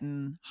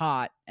getting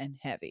hot and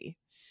heavy.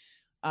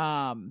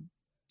 And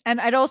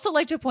I'd also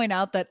like to point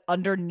out that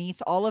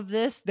underneath all of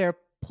this, they're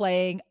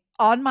playing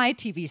on my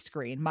TV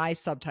screen. My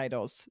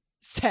subtitles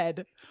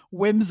said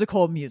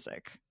whimsical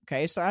music.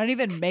 Okay, so I don't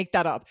even make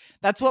that up.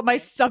 That's what my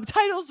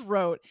subtitles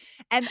wrote.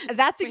 And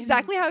that's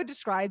exactly how I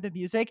describe the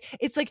music.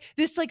 It's like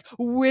this like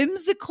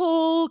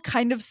whimsical,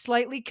 kind of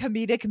slightly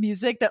comedic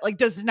music that like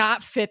does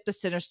not fit the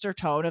sinister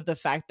tone of the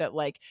fact that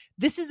like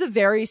this is a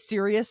very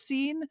serious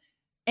scene.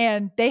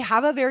 And they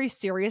have a very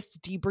serious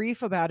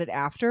debrief about it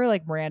after,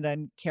 like Miranda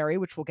and Carrie,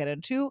 which we'll get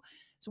into.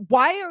 So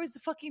why is the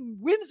fucking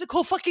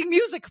whimsical fucking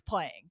music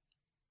playing?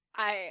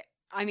 I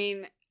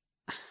mean,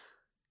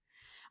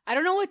 I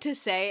don't know what to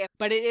say,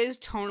 but it is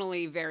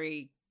tonally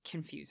very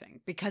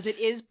confusing because it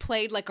is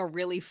played like a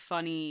really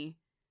funny,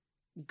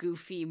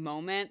 goofy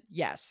moment.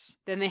 Yes.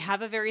 Then they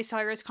have a very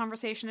serious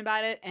conversation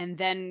about it, and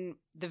then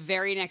the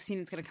very next scene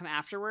that's going to come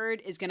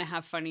afterward is going to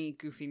have funny,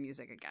 goofy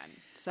music again.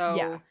 So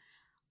yeah.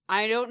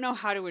 I don't know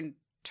how to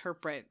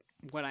interpret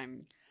what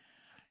I'm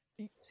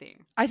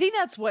seeing. I think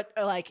that's what,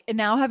 like,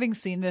 now having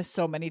seen this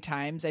so many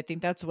times, I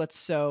think that's what's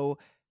so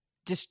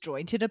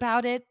disjointed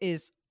about it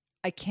is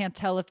I can't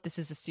tell if this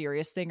is a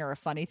serious thing or a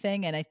funny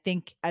thing. And I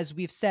think, as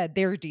we've said,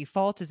 their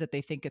default is that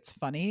they think it's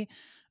funny.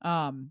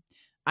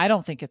 I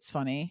don't think it's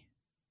funny.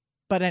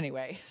 But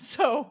anyway,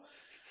 so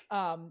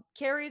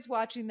Carrie's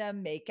watching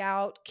them make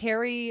out.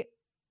 Carrie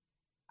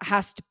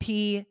has to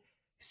pee.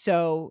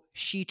 So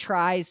she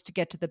tries to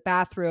get to the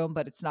bathroom,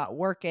 but it's not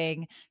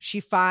working.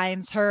 She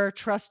finds her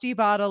trusty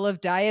bottle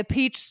of Diet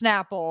Peach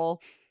Snapple.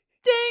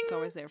 Ding! It's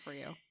always there for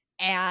you.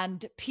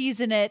 And pees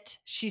in it.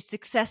 She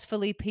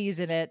successfully pees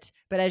in it.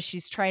 But as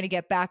she's trying to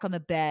get back on the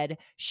bed,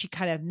 she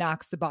kind of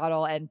knocks the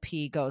bottle and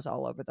pee goes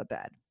all over the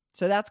bed.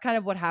 So that's kind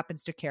of what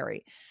happens to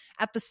Carrie.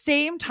 At the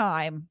same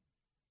time,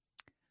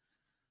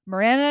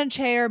 Miranda and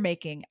Che are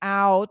making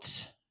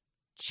out.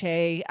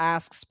 Che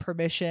asks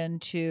permission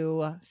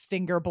to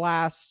finger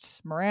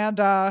blast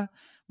Miranda.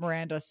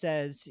 Miranda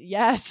says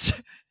yes.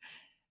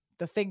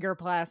 The finger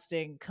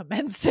blasting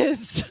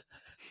commences.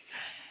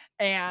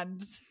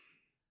 And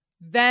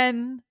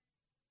then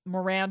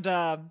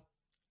Miranda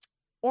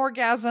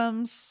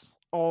orgasms,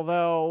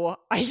 although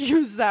I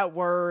use that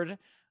word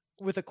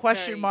with a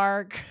question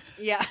mark.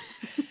 Yeah.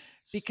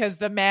 Because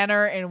the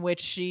manner in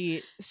which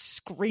she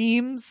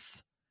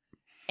screams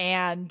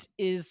and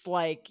is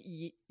like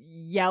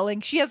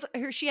yelling. She has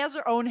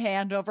her own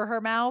hand over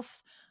her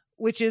mouth,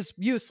 which is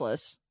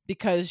useless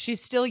because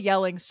she's still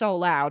yelling so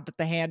loud that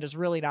the hand is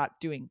really not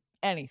doing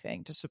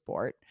anything to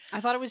support. I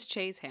thought it was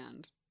Che's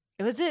hand.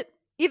 Was it?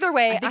 Either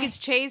way. I think it's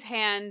Che's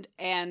hand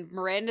and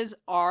Miranda's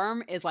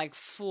arm is like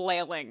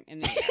flailing in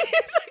the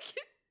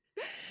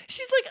air.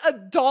 She's like a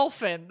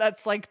dolphin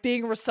that's like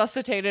being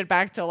resuscitated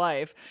back to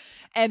life.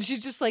 And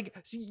she's just like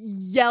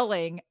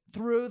yelling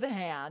through the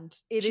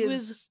hand.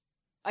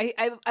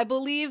 I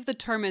believe the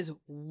term is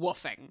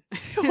woofing.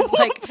 It's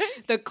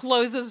like the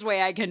closest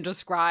way I can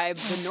describe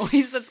the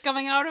noise that's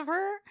coming out of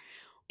her.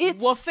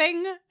 It's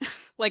woofing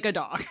like a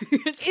dog.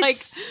 It's like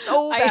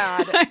so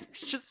bad.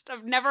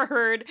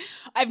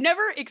 I've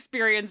never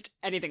experienced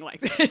anything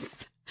like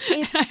this.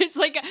 It's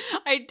like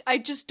I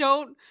just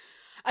don't.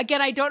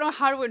 Again, I don't know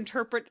how to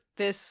interpret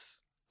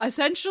this.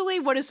 Essentially,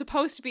 what is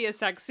supposed to be a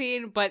sex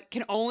scene, but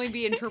can only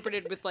be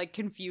interpreted with like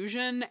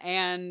confusion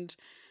and.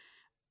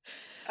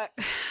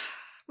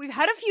 We've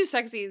had a few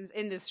sex scenes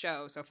in this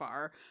show so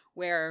far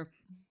where,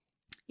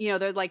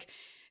 they're like,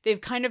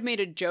 they've kind of made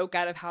a joke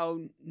out of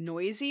how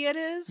noisy it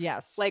is.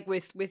 Yes. Like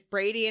with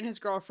Brady and his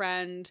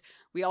girlfriend.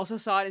 We also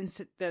saw it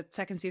in the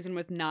second season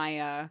with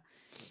Naya.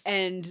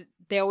 And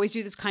they always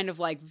do this kind of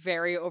like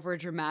very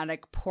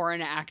overdramatic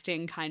porn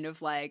acting kind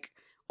of like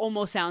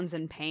almost sounds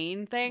in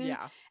pain thing.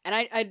 Yeah.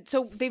 And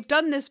so they've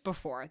done this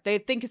before. They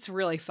think it's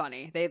really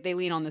funny. They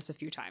lean on this a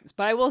few times.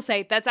 But I will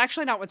say that's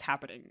actually not what's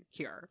happening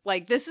here.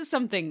 Like, this is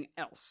something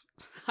else.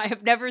 I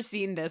have never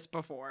seen this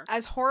before.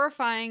 As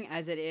horrifying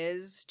as it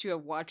is to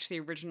have watched the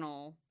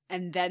original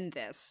and then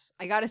this,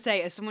 I gotta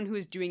say, as someone who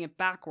is doing it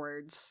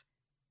backwards,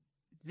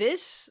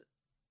 this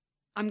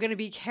I'm gonna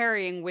be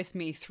carrying with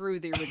me through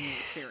the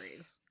original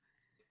series.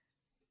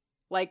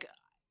 Like,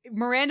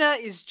 Miranda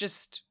is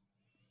just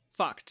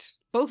fucked.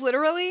 Both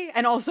literally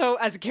and also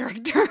as a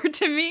character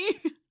to me.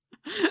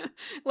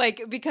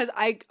 Like, because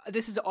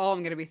this is all I'm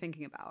going to be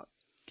thinking about.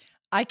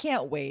 I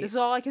can't wait. This is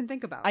all I can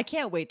think about. I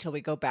can't wait till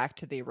we go back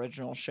to the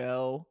original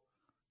show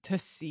to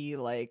see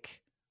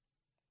like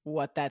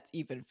what that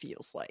even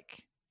feels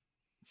like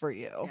for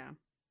you. Yeah.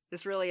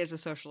 This really is a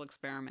social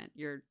experiment.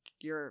 You're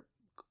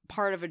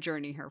part of a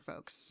journey here,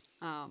 folks.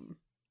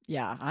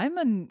 Yeah, I'm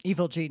an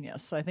evil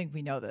genius. I think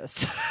we know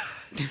this.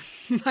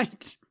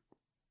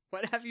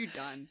 What have you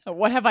done?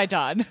 What have I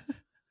done?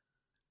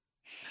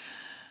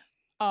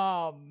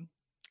 Well,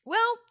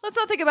 let's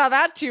not think about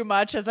that too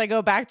much as I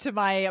go back to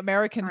my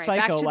American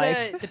Psycho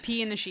life. The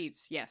pee in the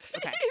sheets. Yes.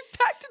 Okay.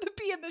 Back to the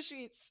pee in the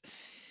sheets.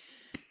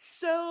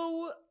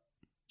 So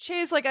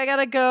Shay's like, I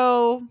gotta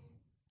go.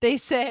 They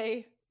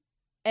say,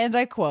 and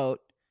I quote,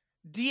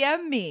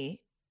 DM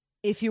me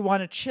if you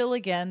want to chill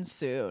again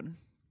soon.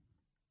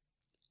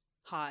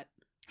 Hot.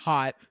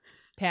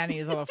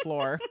 Panties on the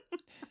floor.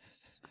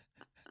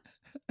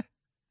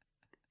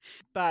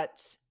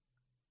 But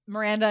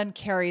Miranda and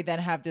Carrie then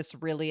have this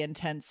really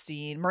intense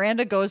scene.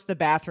 Miranda goes to the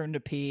bathroom to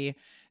pee,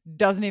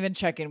 doesn't even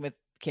check in with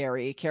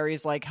Carrie.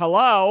 Carrie's like,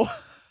 hello.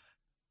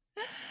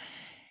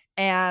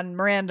 And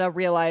Miranda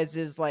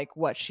realizes like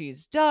what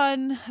she's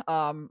done.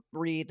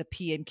 Read the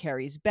pee in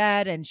Carrie's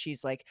bed, and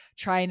she's like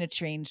trying to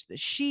change the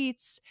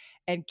sheets.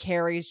 And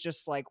Carrie's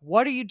just like,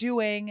 what are you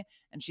doing?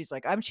 And she's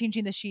like, I'm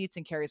changing the sheets.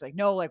 And Carrie's like,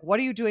 no, like, what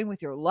are you doing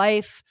with your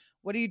life?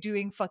 What are you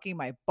doing fucking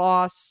my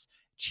boss?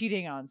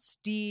 Cheating on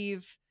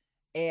Steve.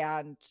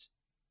 And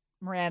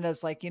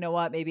Miranda's like, you know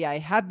what? Maybe I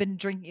have been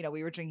drinking,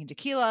 we were drinking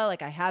tequila.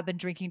 Like I have been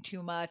drinking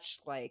too much.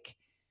 Like,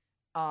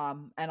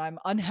 and I'm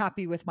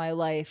unhappy with my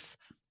life.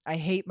 I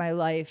hate my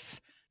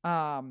life.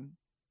 And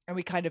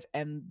we kind of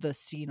end the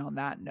scene on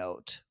that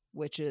note,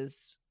 which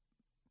is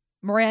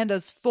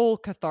Miranda's full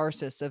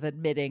catharsis of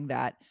admitting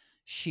that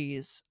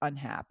she's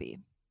unhappy.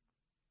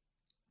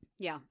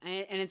 Yeah.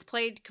 And it's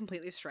played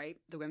completely straight.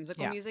 The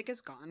whimsical music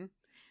is gone.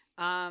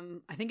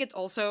 I think it's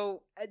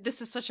also,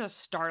 this is such a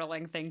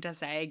startling thing to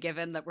say,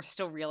 given that we're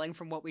still reeling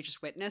from what we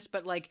just witnessed,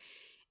 but like,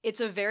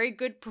 it's a very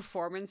good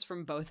performance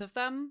from both of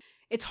them.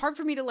 It's hard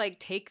for me to like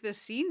take this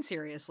scene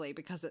seriously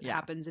because it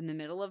happens in the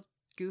middle of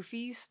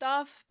goofy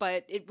stuff,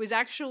 but it was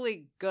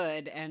actually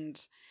good. And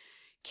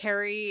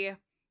Carrie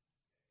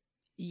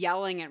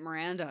yelling at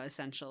Miranda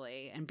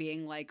essentially and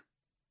being like,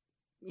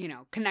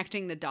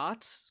 connecting the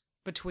dots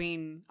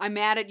between I'm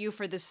mad at you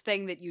for this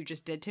thing that you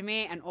just did to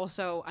me, and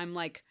also I'm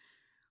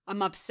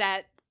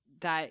upset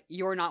that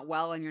you're not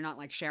well and you're not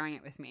like sharing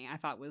it with me, I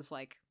thought was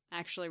like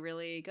actually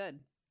really good.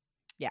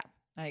 Yeah,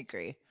 I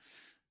agree.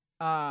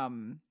 But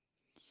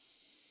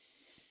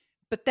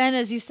then,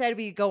 as you said,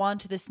 we go on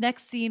to this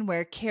next scene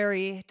where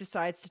Carrie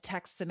decides to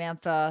text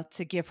Samantha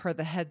to give her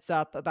the heads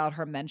up about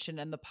her mention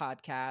in the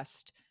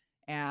podcast.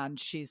 And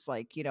she's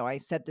like, I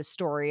said this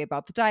story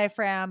about the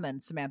diaphragm.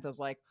 And Samantha's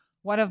like,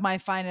 one of my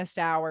finest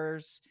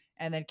hours.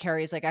 And then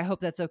Carrie's like, I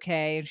hope that's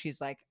okay. And she's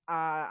like,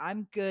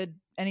 I'm good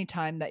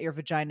anytime that your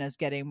vagina is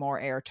getting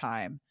more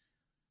airtime.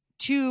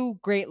 2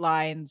 great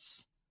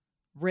lines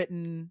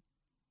written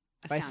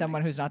by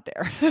someone who's not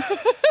there.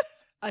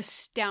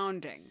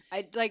 Astounding.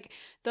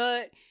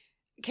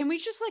 Can we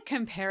just like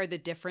compare the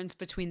difference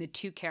between the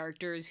 2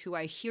 characters who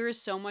I hear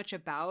so much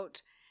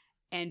about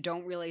and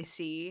don't really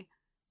see?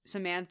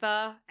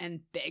 Samantha and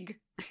Big.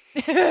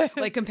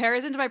 Like,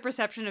 comparison to my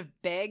perception of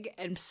Big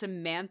and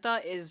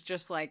Samantha is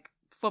just like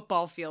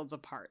football fields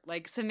apart.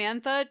 Like,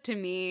 Samantha to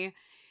me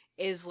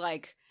is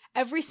like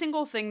every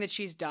single thing that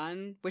she's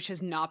done which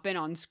has not been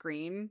on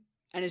screen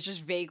and is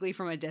just vaguely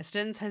from a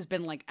distance has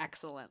been like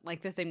excellent.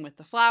 Like the thing with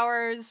the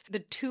flowers, the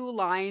 2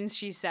 lines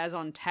she says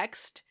on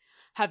text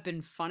have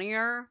been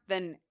funnier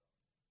than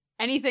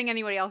anything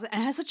anybody else,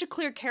 and has such a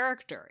clear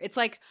character. It's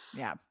like,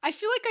 I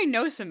feel like I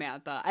know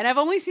Samantha, and I've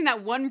only seen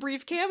that one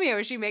brief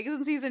cameo she makes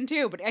in season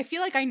 2, but I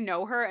feel like I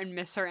know her and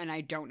miss her, and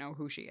I don't know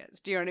who she is.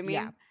 Do you know what I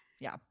mean?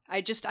 Yeah.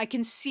 I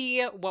can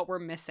see what we're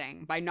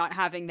missing by not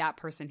having that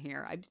person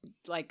here. I'm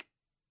like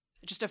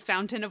just a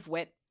fountain of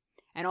wit,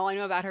 and all I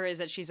know about her is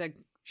that she's a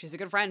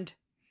good friend.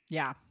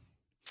 Yeah.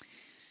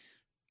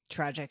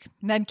 Tragic.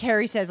 And then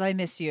Carrie says, I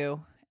miss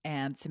you,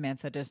 and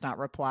Samantha does not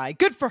reply.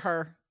 Good for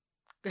her.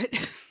 Good.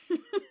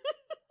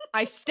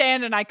 I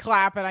stand and I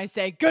clap and I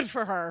say, good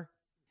for her.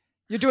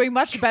 You're doing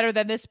much better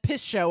than this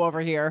piss show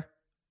over here.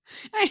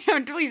 I know.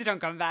 Please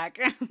don't come back.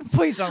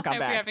 Please don't come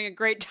back. We're having a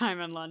great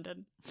time in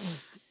London.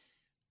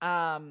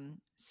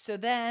 So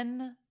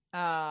then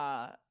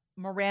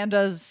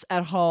Miranda's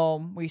at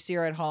home. We see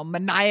her at home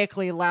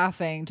maniacally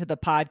laughing to the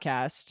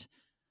podcast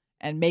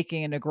and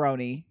making a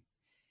Negroni.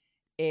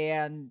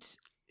 And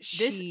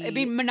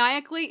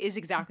maniacally is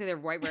exactly the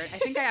right word.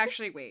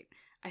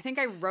 I think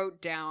I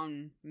wrote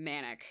down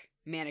manic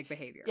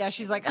behavior. Yeah,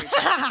 she's like,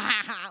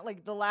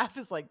 like the laugh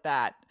is like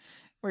that,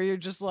 where you're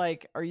just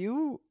like, are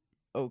you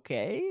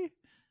okay?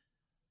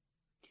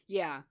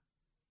 Yeah.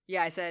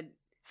 I said,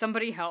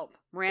 somebody help.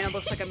 Miranda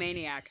looks like a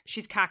maniac.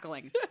 She's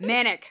cackling.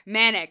 Manic,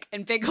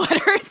 in big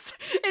letters.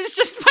 It's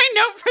just my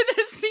note for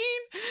this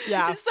scene.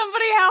 Yeah.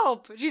 Somebody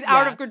help. She's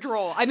out of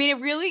control. I mean,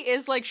 it really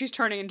is like she's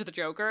turning into the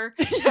Joker.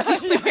 That's the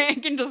only way I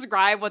can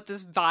describe what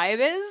this vibe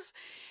is.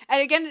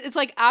 And again, it's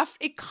like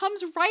it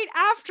comes right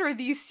after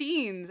these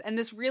scenes and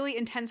this really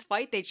intense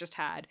fight they just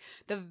had.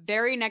 The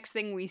very next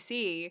thing we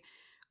see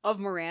of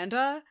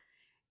Miranda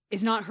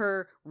is not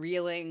her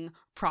reeling,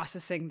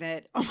 processing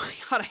that, oh my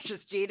God, I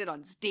just cheated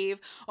on Steve.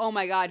 Oh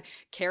my God,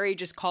 Carrie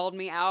just called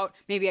me out.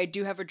 Maybe I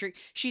do have a drink.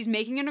 She's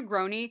making a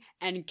Negroni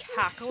and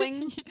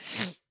cackling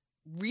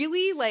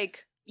really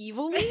like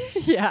evilly.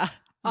 Yeah.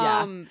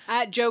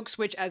 At jokes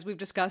which, as we've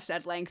discussed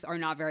at length, are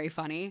not very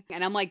funny.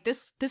 And I'm like,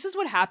 this is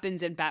what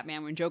happens in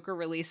Batman when Joker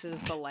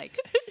releases the like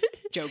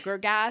Joker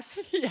gas.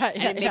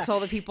 And it makes all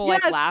the people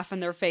like laugh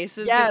and their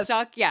faces get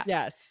stuck. Yeah.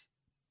 Yes.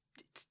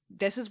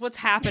 This is what's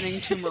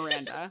happening to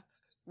Miranda.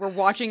 We're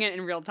watching it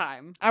in real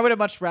time. I would have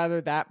much rather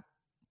that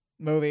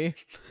movie.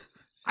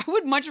 I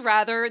would much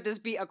rather this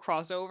be a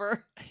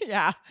crossover.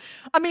 Yeah.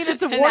 I mean,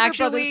 it's a Warner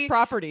Brothers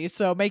property,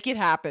 so make it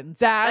happen. Zaz.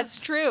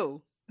 That's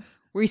true.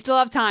 We still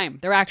have time.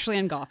 They're actually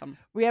in Gotham.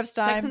 We have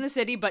time. Sex in the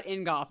City, but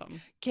in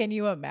Gotham. Can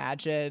you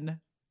imagine?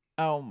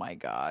 Oh my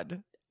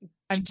God.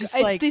 I'm just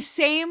it's like... the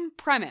same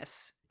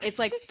premise. It's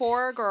like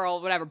for a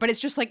girl, whatever, but it's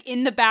just like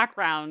in the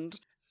background,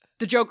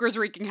 the Joker's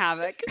wreaking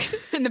havoc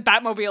and the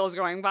Batmobile is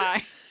going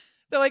by.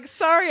 They're like,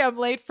 sorry, I'm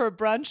late for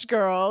brunch,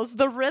 girls.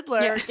 The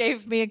Riddler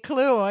gave me a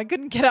clue. I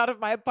couldn't get out of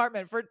my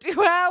apartment for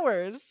 2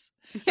 hours.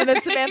 And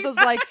then Samantha's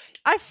like,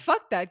 I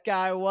fucked that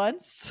guy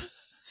once.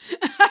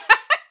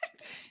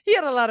 He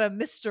had a lot of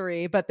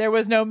mystery, but there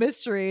was no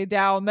mystery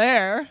down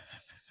there.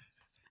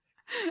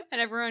 And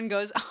everyone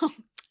goes, oh,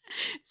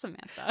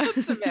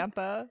 Samantha.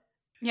 Samantha.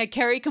 Yeah,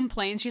 Carrie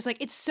complains. She's like,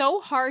 it's so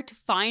hard to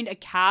find a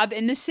cab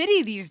in the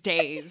city these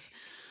days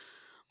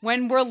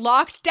when we're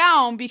locked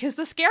down because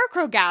the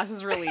scarecrow gas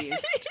is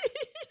released.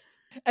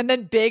 And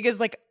then Big is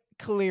like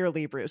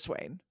clearly Bruce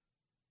Wayne.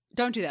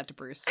 Don't do that to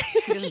Bruce.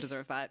 He doesn't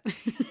deserve that.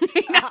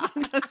 He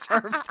doesn't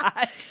deserve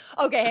that.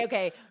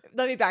 Okay.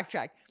 Let me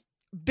backtrack.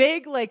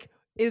 Big like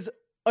is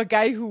a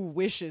guy who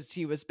wishes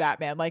he was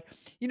Batman. Like,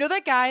 you know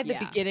that guy at the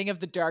beginning of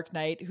The Dark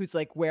Knight who's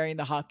like wearing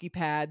the hockey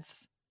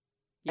pads?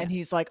 Yes. And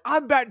he's like,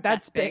 I'm Bat.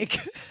 That's Big.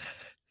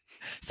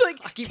 So like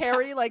hockey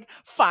Carrie pads. Like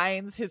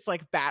finds his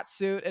like bat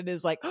suit and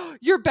is like, oh,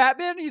 you're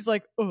Batman? He's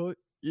like, oh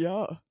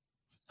yeah.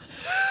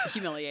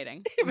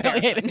 Humiliating.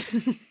 Embarrassing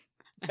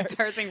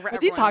for everyone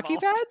these hockey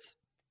involved. Pads?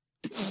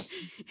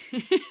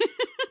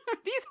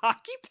 These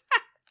hockey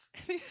pads?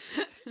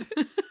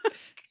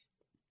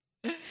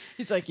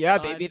 He's like, yeah,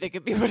 God. Baby, they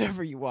could be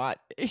whatever you want.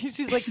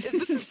 She's like, is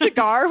this a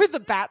cigar with a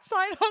bat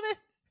sign on it?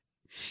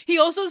 He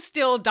also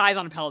still dies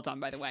on a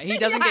Peloton, by the way. He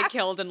doesn't get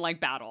killed in like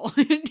battle.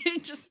 He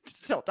just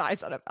still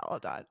dies on a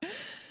Peloton.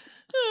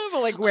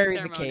 But like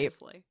wearing the cape.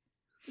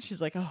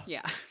 She's like, oh.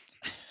 Yeah.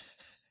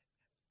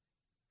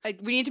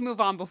 We need to move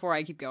on before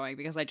I keep going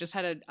because I just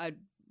had a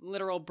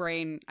literal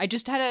brain. I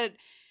just had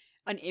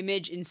an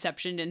image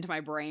inceptioned into my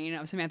brain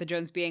of Samantha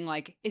Jones being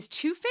like, is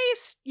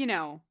Two-Face,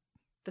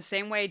 the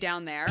same way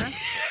down there?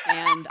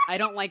 And I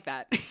don't like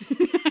that.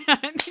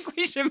 I think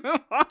we should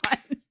move on.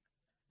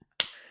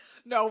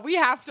 No, we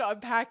have to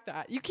unpack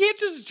that. You can't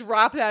just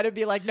drop that and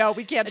be like, no,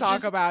 we can't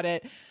talk about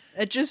it.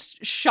 It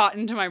just shot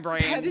into my brain.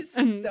 That is so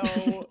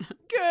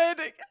good.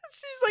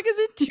 She's like, is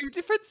it 2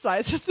 different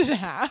sizes and a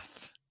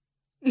half?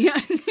 Yeah.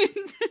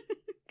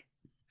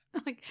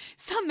 Like,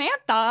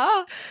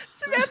 Samantha,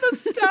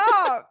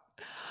 stop.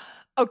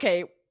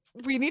 Okay,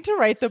 we need to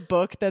write the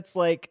book that's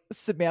like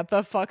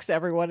Samantha fucks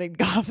everyone in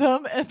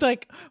Gotham and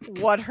like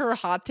what her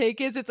hot take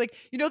is. It's like,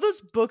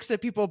 those books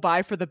that people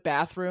buy for the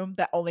bathroom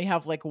that only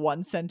have like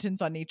one sentence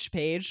on each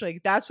page?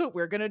 Like that's what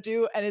we're going to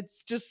do. And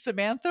it's just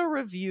Samantha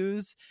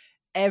reviews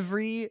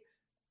every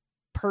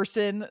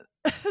person.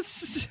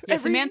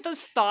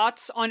 Samantha's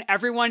thoughts on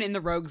everyone in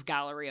the rogues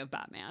gallery of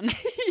Batman.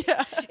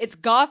 Yeah. It's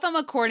Gotham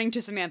according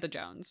to Samantha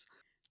Jones.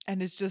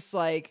 And it's just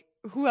like,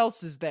 who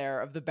else is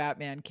there of the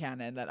Batman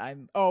canon that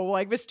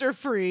like Mr.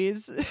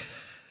 Freeze.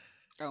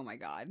 Oh my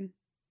God.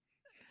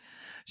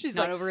 She's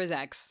not over his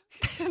ex.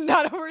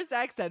 Not over his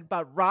accent,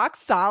 but rock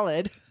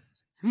solid.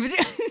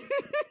 I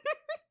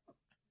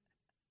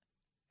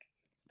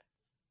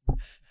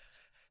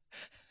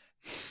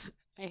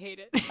hate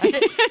it. I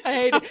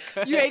hate it.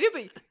 Good. You hate it,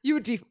 but you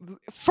would be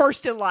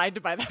first in line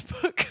to buy that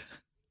book.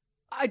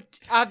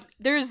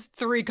 There's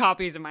 3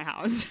 copies in my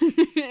house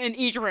in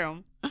each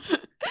room.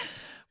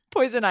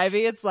 Poison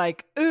Ivy, it's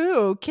like,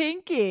 ooh,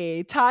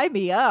 kinky, tie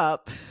me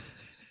up.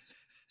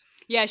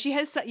 Yeah, she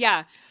has,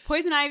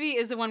 Poison Ivy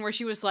is the one where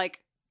she was like,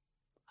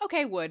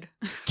 okay, wood.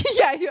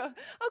 yeah,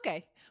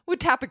 okay, would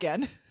tap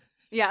again.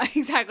 Yeah,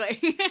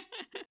 exactly.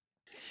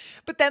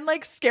 But then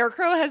like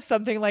Scarecrow has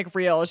something like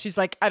real. She's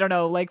like, I don't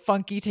know, like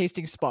funky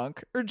tasting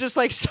spunk or just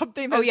like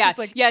something that's just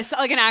like. Yes,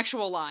 like an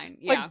actual line.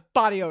 Yeah. Like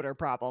body odor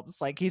problems.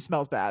 Like he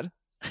smells bad.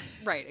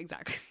 Right,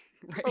 exactly.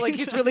 Right. Or like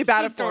he's really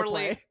bad at foreplay.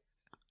 Totally.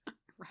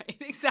 Right,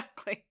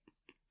 exactly.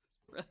 It's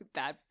really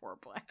bad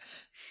foreplay.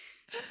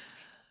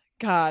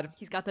 God.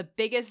 He's got the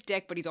biggest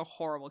dick, but he's a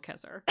horrible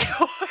kisser. Does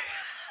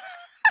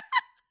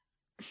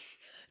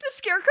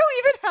Scarecrow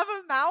even have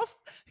a mouth?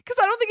 Because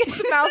I don't think it's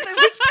a mouth, in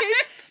which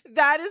case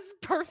that is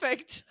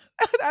perfect.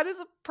 That is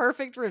a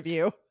perfect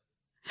review.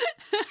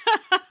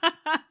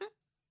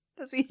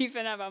 Does he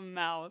even have a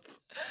mouth?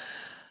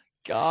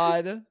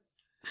 God.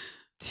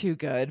 Too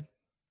good.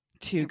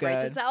 Too good.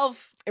 Writes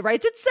itself. It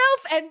writes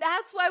itself, and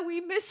that's why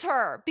we miss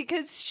her,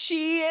 because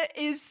she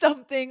is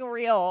something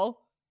real.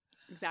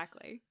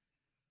 Exactly.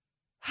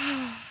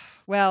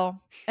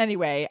 Well,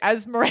 anyway,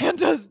 as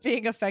Miranda's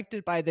being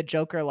affected by the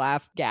Joker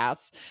laugh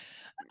gas,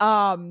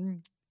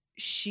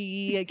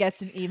 she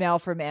gets an email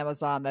from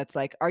Amazon that's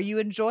like, "Are you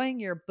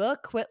enjoying your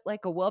book, Quit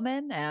Like a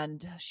Woman?"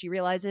 And she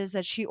realizes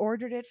that she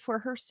ordered it for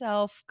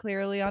herself,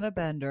 clearly on a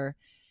bender.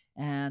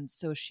 And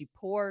so she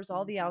pours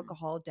all the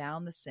alcohol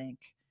down the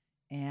sink.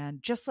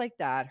 And just like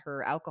that,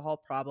 her alcohol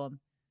problem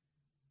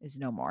is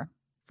no more.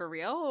 For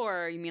real?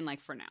 Or you mean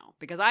like for now?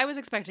 Because I was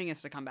expecting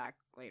us to come back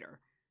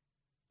later.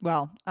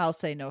 Well, I'll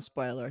say no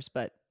spoilers,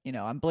 but,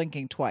 I'm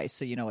blinking twice,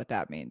 so you know what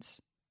that means.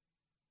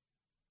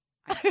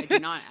 I do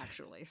not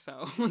actually,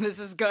 so this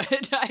is good.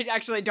 I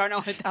actually don't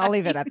know what that I'll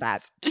leave it means. at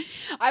that.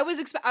 I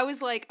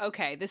was like,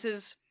 okay, this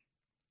is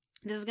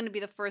going to be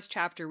the first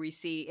chapter we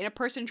see in a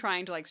person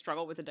trying to like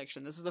struggle with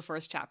addiction. This is the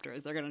first chapter.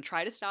 Is they're going to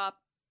try to stop,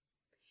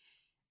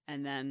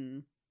 and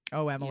then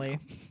Emily,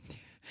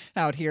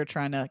 out here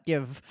trying to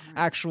give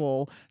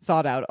actual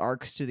thought out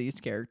arcs to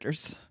these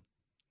characters.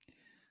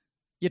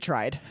 You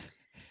tried.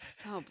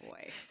 Oh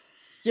boy,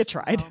 you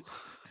tried. Well,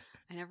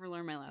 I never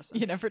learned my lesson.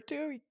 You never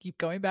do. You keep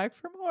going back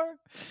for more.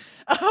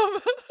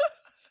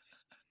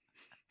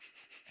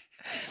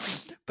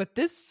 But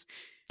this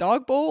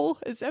dog bowl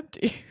is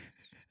empty.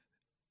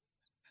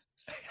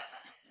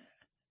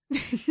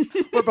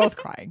 We're both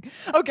crying.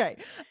 Okay.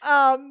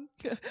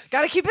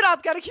 Gotta keep it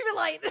up. Gotta keep it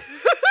light.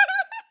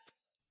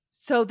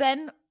 So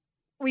then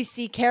we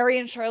see Carrie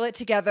and Charlotte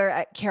together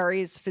at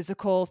Carrie's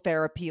physical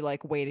therapy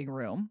waiting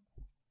room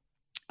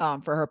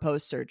for her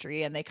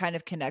post-surgery, and they kind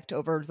of connect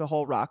over the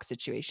whole rock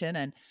situation.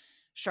 And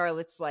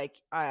Charlotte's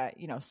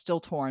still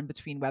torn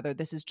between whether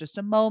this is just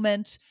a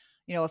moment,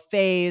 a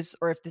phase,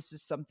 or if this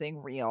is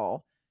something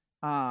real.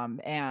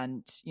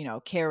 And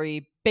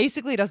Carrie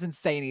basically doesn't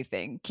say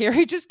anything.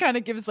 Carrie just kind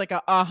of gives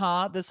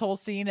this whole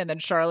scene, and then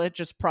Charlotte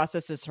just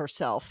processes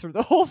herself through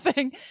the whole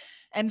thing.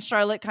 And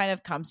Charlotte kind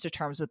of comes to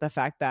terms with the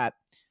fact that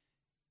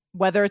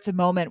whether it's a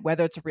moment,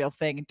 whether it's a real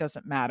thing, it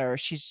doesn't matter.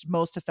 She's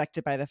most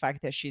affected by the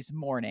fact that she's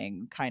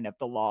mourning kind of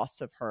the loss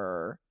of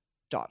her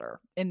daughter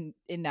in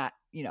that,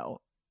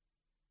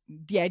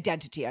 the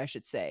identity, I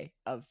should say,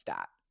 of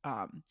that.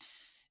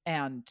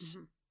 And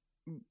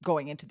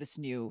going into this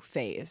new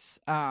phase.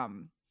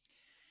 And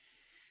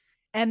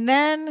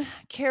then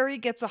Carrie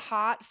gets a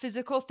hot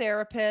physical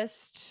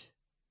therapist,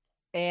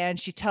 and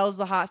she tells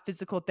the hot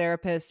physical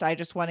therapist, "I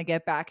just want to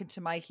get back into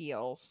my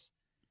heels."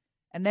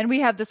 And then we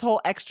have this whole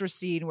extra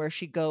scene where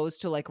she goes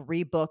to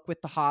rebook with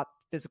the hot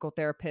physical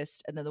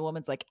therapist. And then the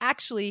woman's like,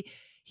 "Actually,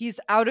 he's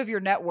out of your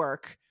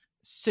network.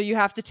 So you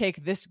have to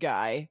take this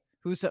guy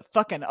who's a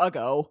fucking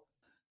uggo,"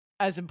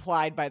 as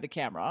implied by the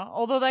camera.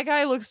 Although that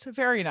guy looks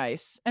very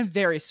nice and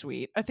very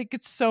sweet. I think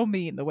it's so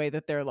mean the way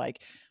that they're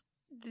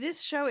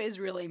this show is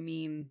really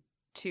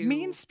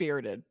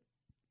mean-spirited.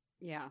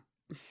 Yeah.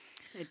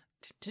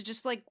 To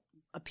just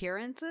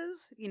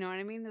appearances, you know what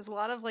I mean? There's a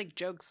lot of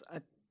jokes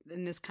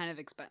in this kind of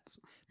expense.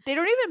 They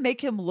don't even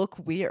make him look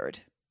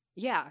weird.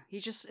 Yeah, he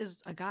just is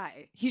a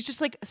guy. He's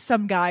just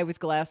some guy with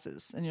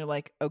glasses, and you're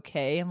like,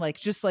 okay, and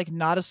just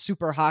not a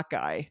super hot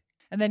guy.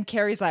 And then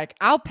Carrie's like,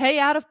 "I'll pay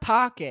out of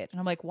pocket," and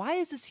I'm like, why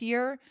is this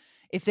here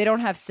if they don't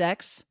have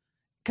sex?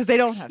 Because they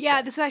don't have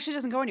sex. This actually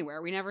doesn't go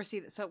anywhere. We never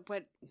see this. So,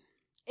 but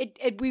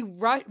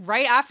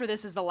right after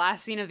this is the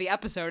last scene of the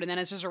episode, and then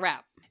it's just a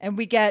wrap.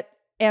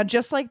 And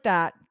just like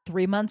that,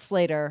 3 months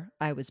later,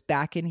 I was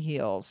back in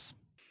heels.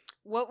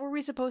 What were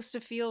we supposed to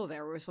feel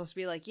there? We were supposed to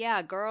be like,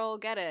 yeah, girl,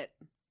 get it.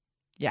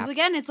 Yeah. Because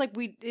again, it's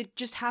it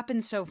just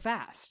happened so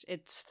fast.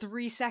 It's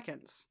 3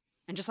 seconds.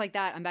 And just like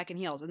that, I'm back in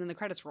heels. And then the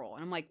credits roll.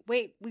 And I'm like,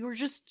 wait, we were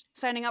just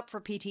signing up for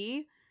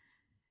PT?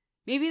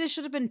 Maybe this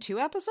should have been 2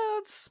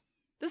 episodes?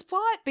 This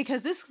plot?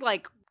 Because this,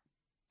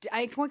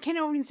 I can't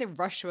even say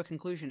rush to a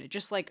conclusion. It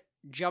just,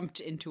 jumped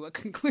into a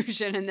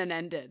conclusion and then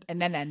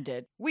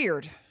ended.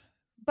 Weird.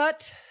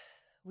 But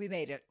we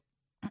made it.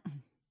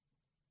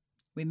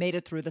 We made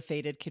it through the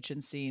faded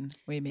kitchen scene.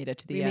 We made it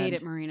to the end. We made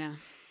it, Marina.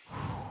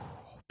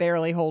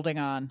 Barely holding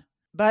on.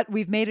 But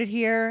we've made it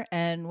here.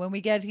 And when we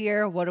get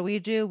here, what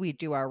do? We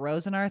do our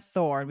rose and our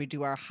thorn. We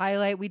do our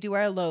highlight. We do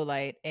our low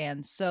light.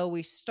 And so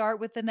we start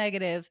with the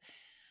negative.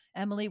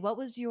 Emily, what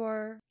was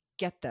your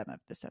get them of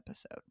this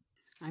episode?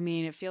 I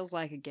mean, it feels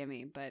like a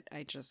gimme, but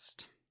I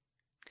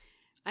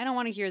don't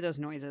want to hear those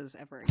noises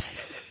ever again.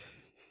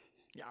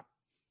 Yeah.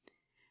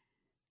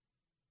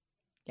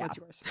 What's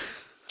yours?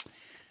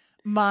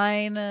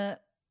 Mine,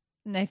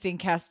 I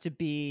think, has to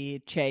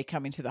be Che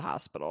coming to the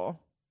hospital.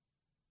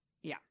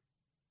 Yeah.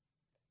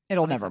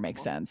 It'll never make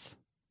sense.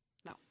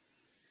 No.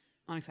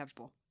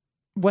 Unacceptable.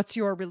 What's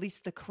your release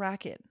the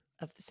Kraken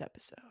of this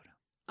episode?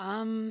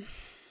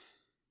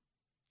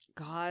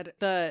 God.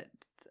 The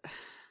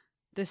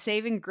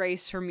saving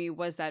grace for me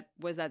was that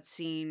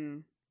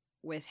scene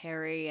with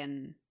Harry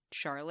and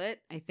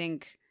Charlotte. I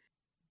think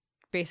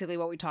basically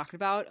what we talked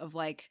about of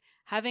like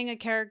having a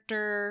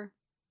character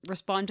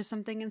respond to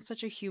something in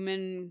such a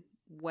human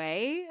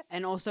way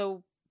and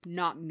also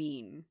not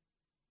mean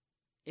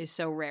is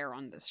so rare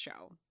on this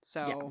show.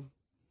 So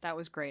that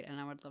was great, and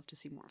I would love to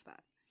see more of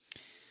that.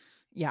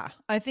 Yeah,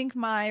 I think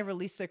my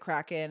Release the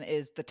Kraken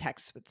is the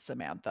text with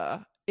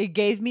Samantha. It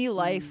gave me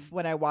life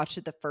when I watched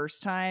it the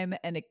first time,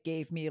 and it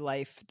gave me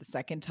life the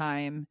second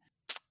time.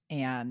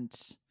 And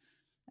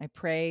I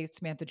pray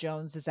Samantha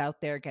Jones is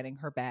out there getting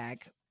her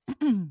bag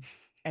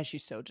as she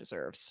so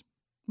deserves.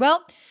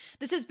 Well,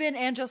 this has been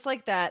And Just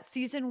Like That,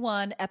 Season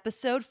 1,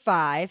 Episode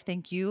 5.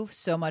 Thank you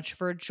so much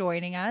for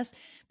joining us.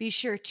 Be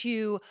sure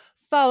to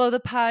follow the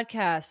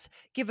podcast,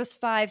 give us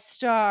 5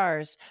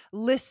 stars,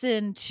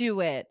 listen to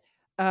it.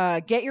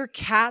 Get your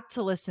cat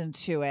to listen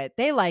to it.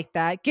 They like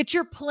that. Get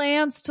your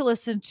plants to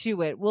listen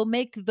to it. We'll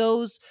make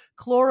those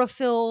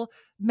chlorophyll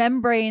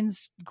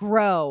membranes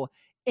grow.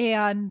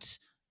 And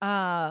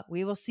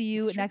we will see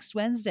you next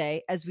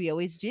Wednesday, as we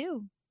always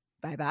do.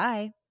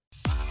 Bye-bye.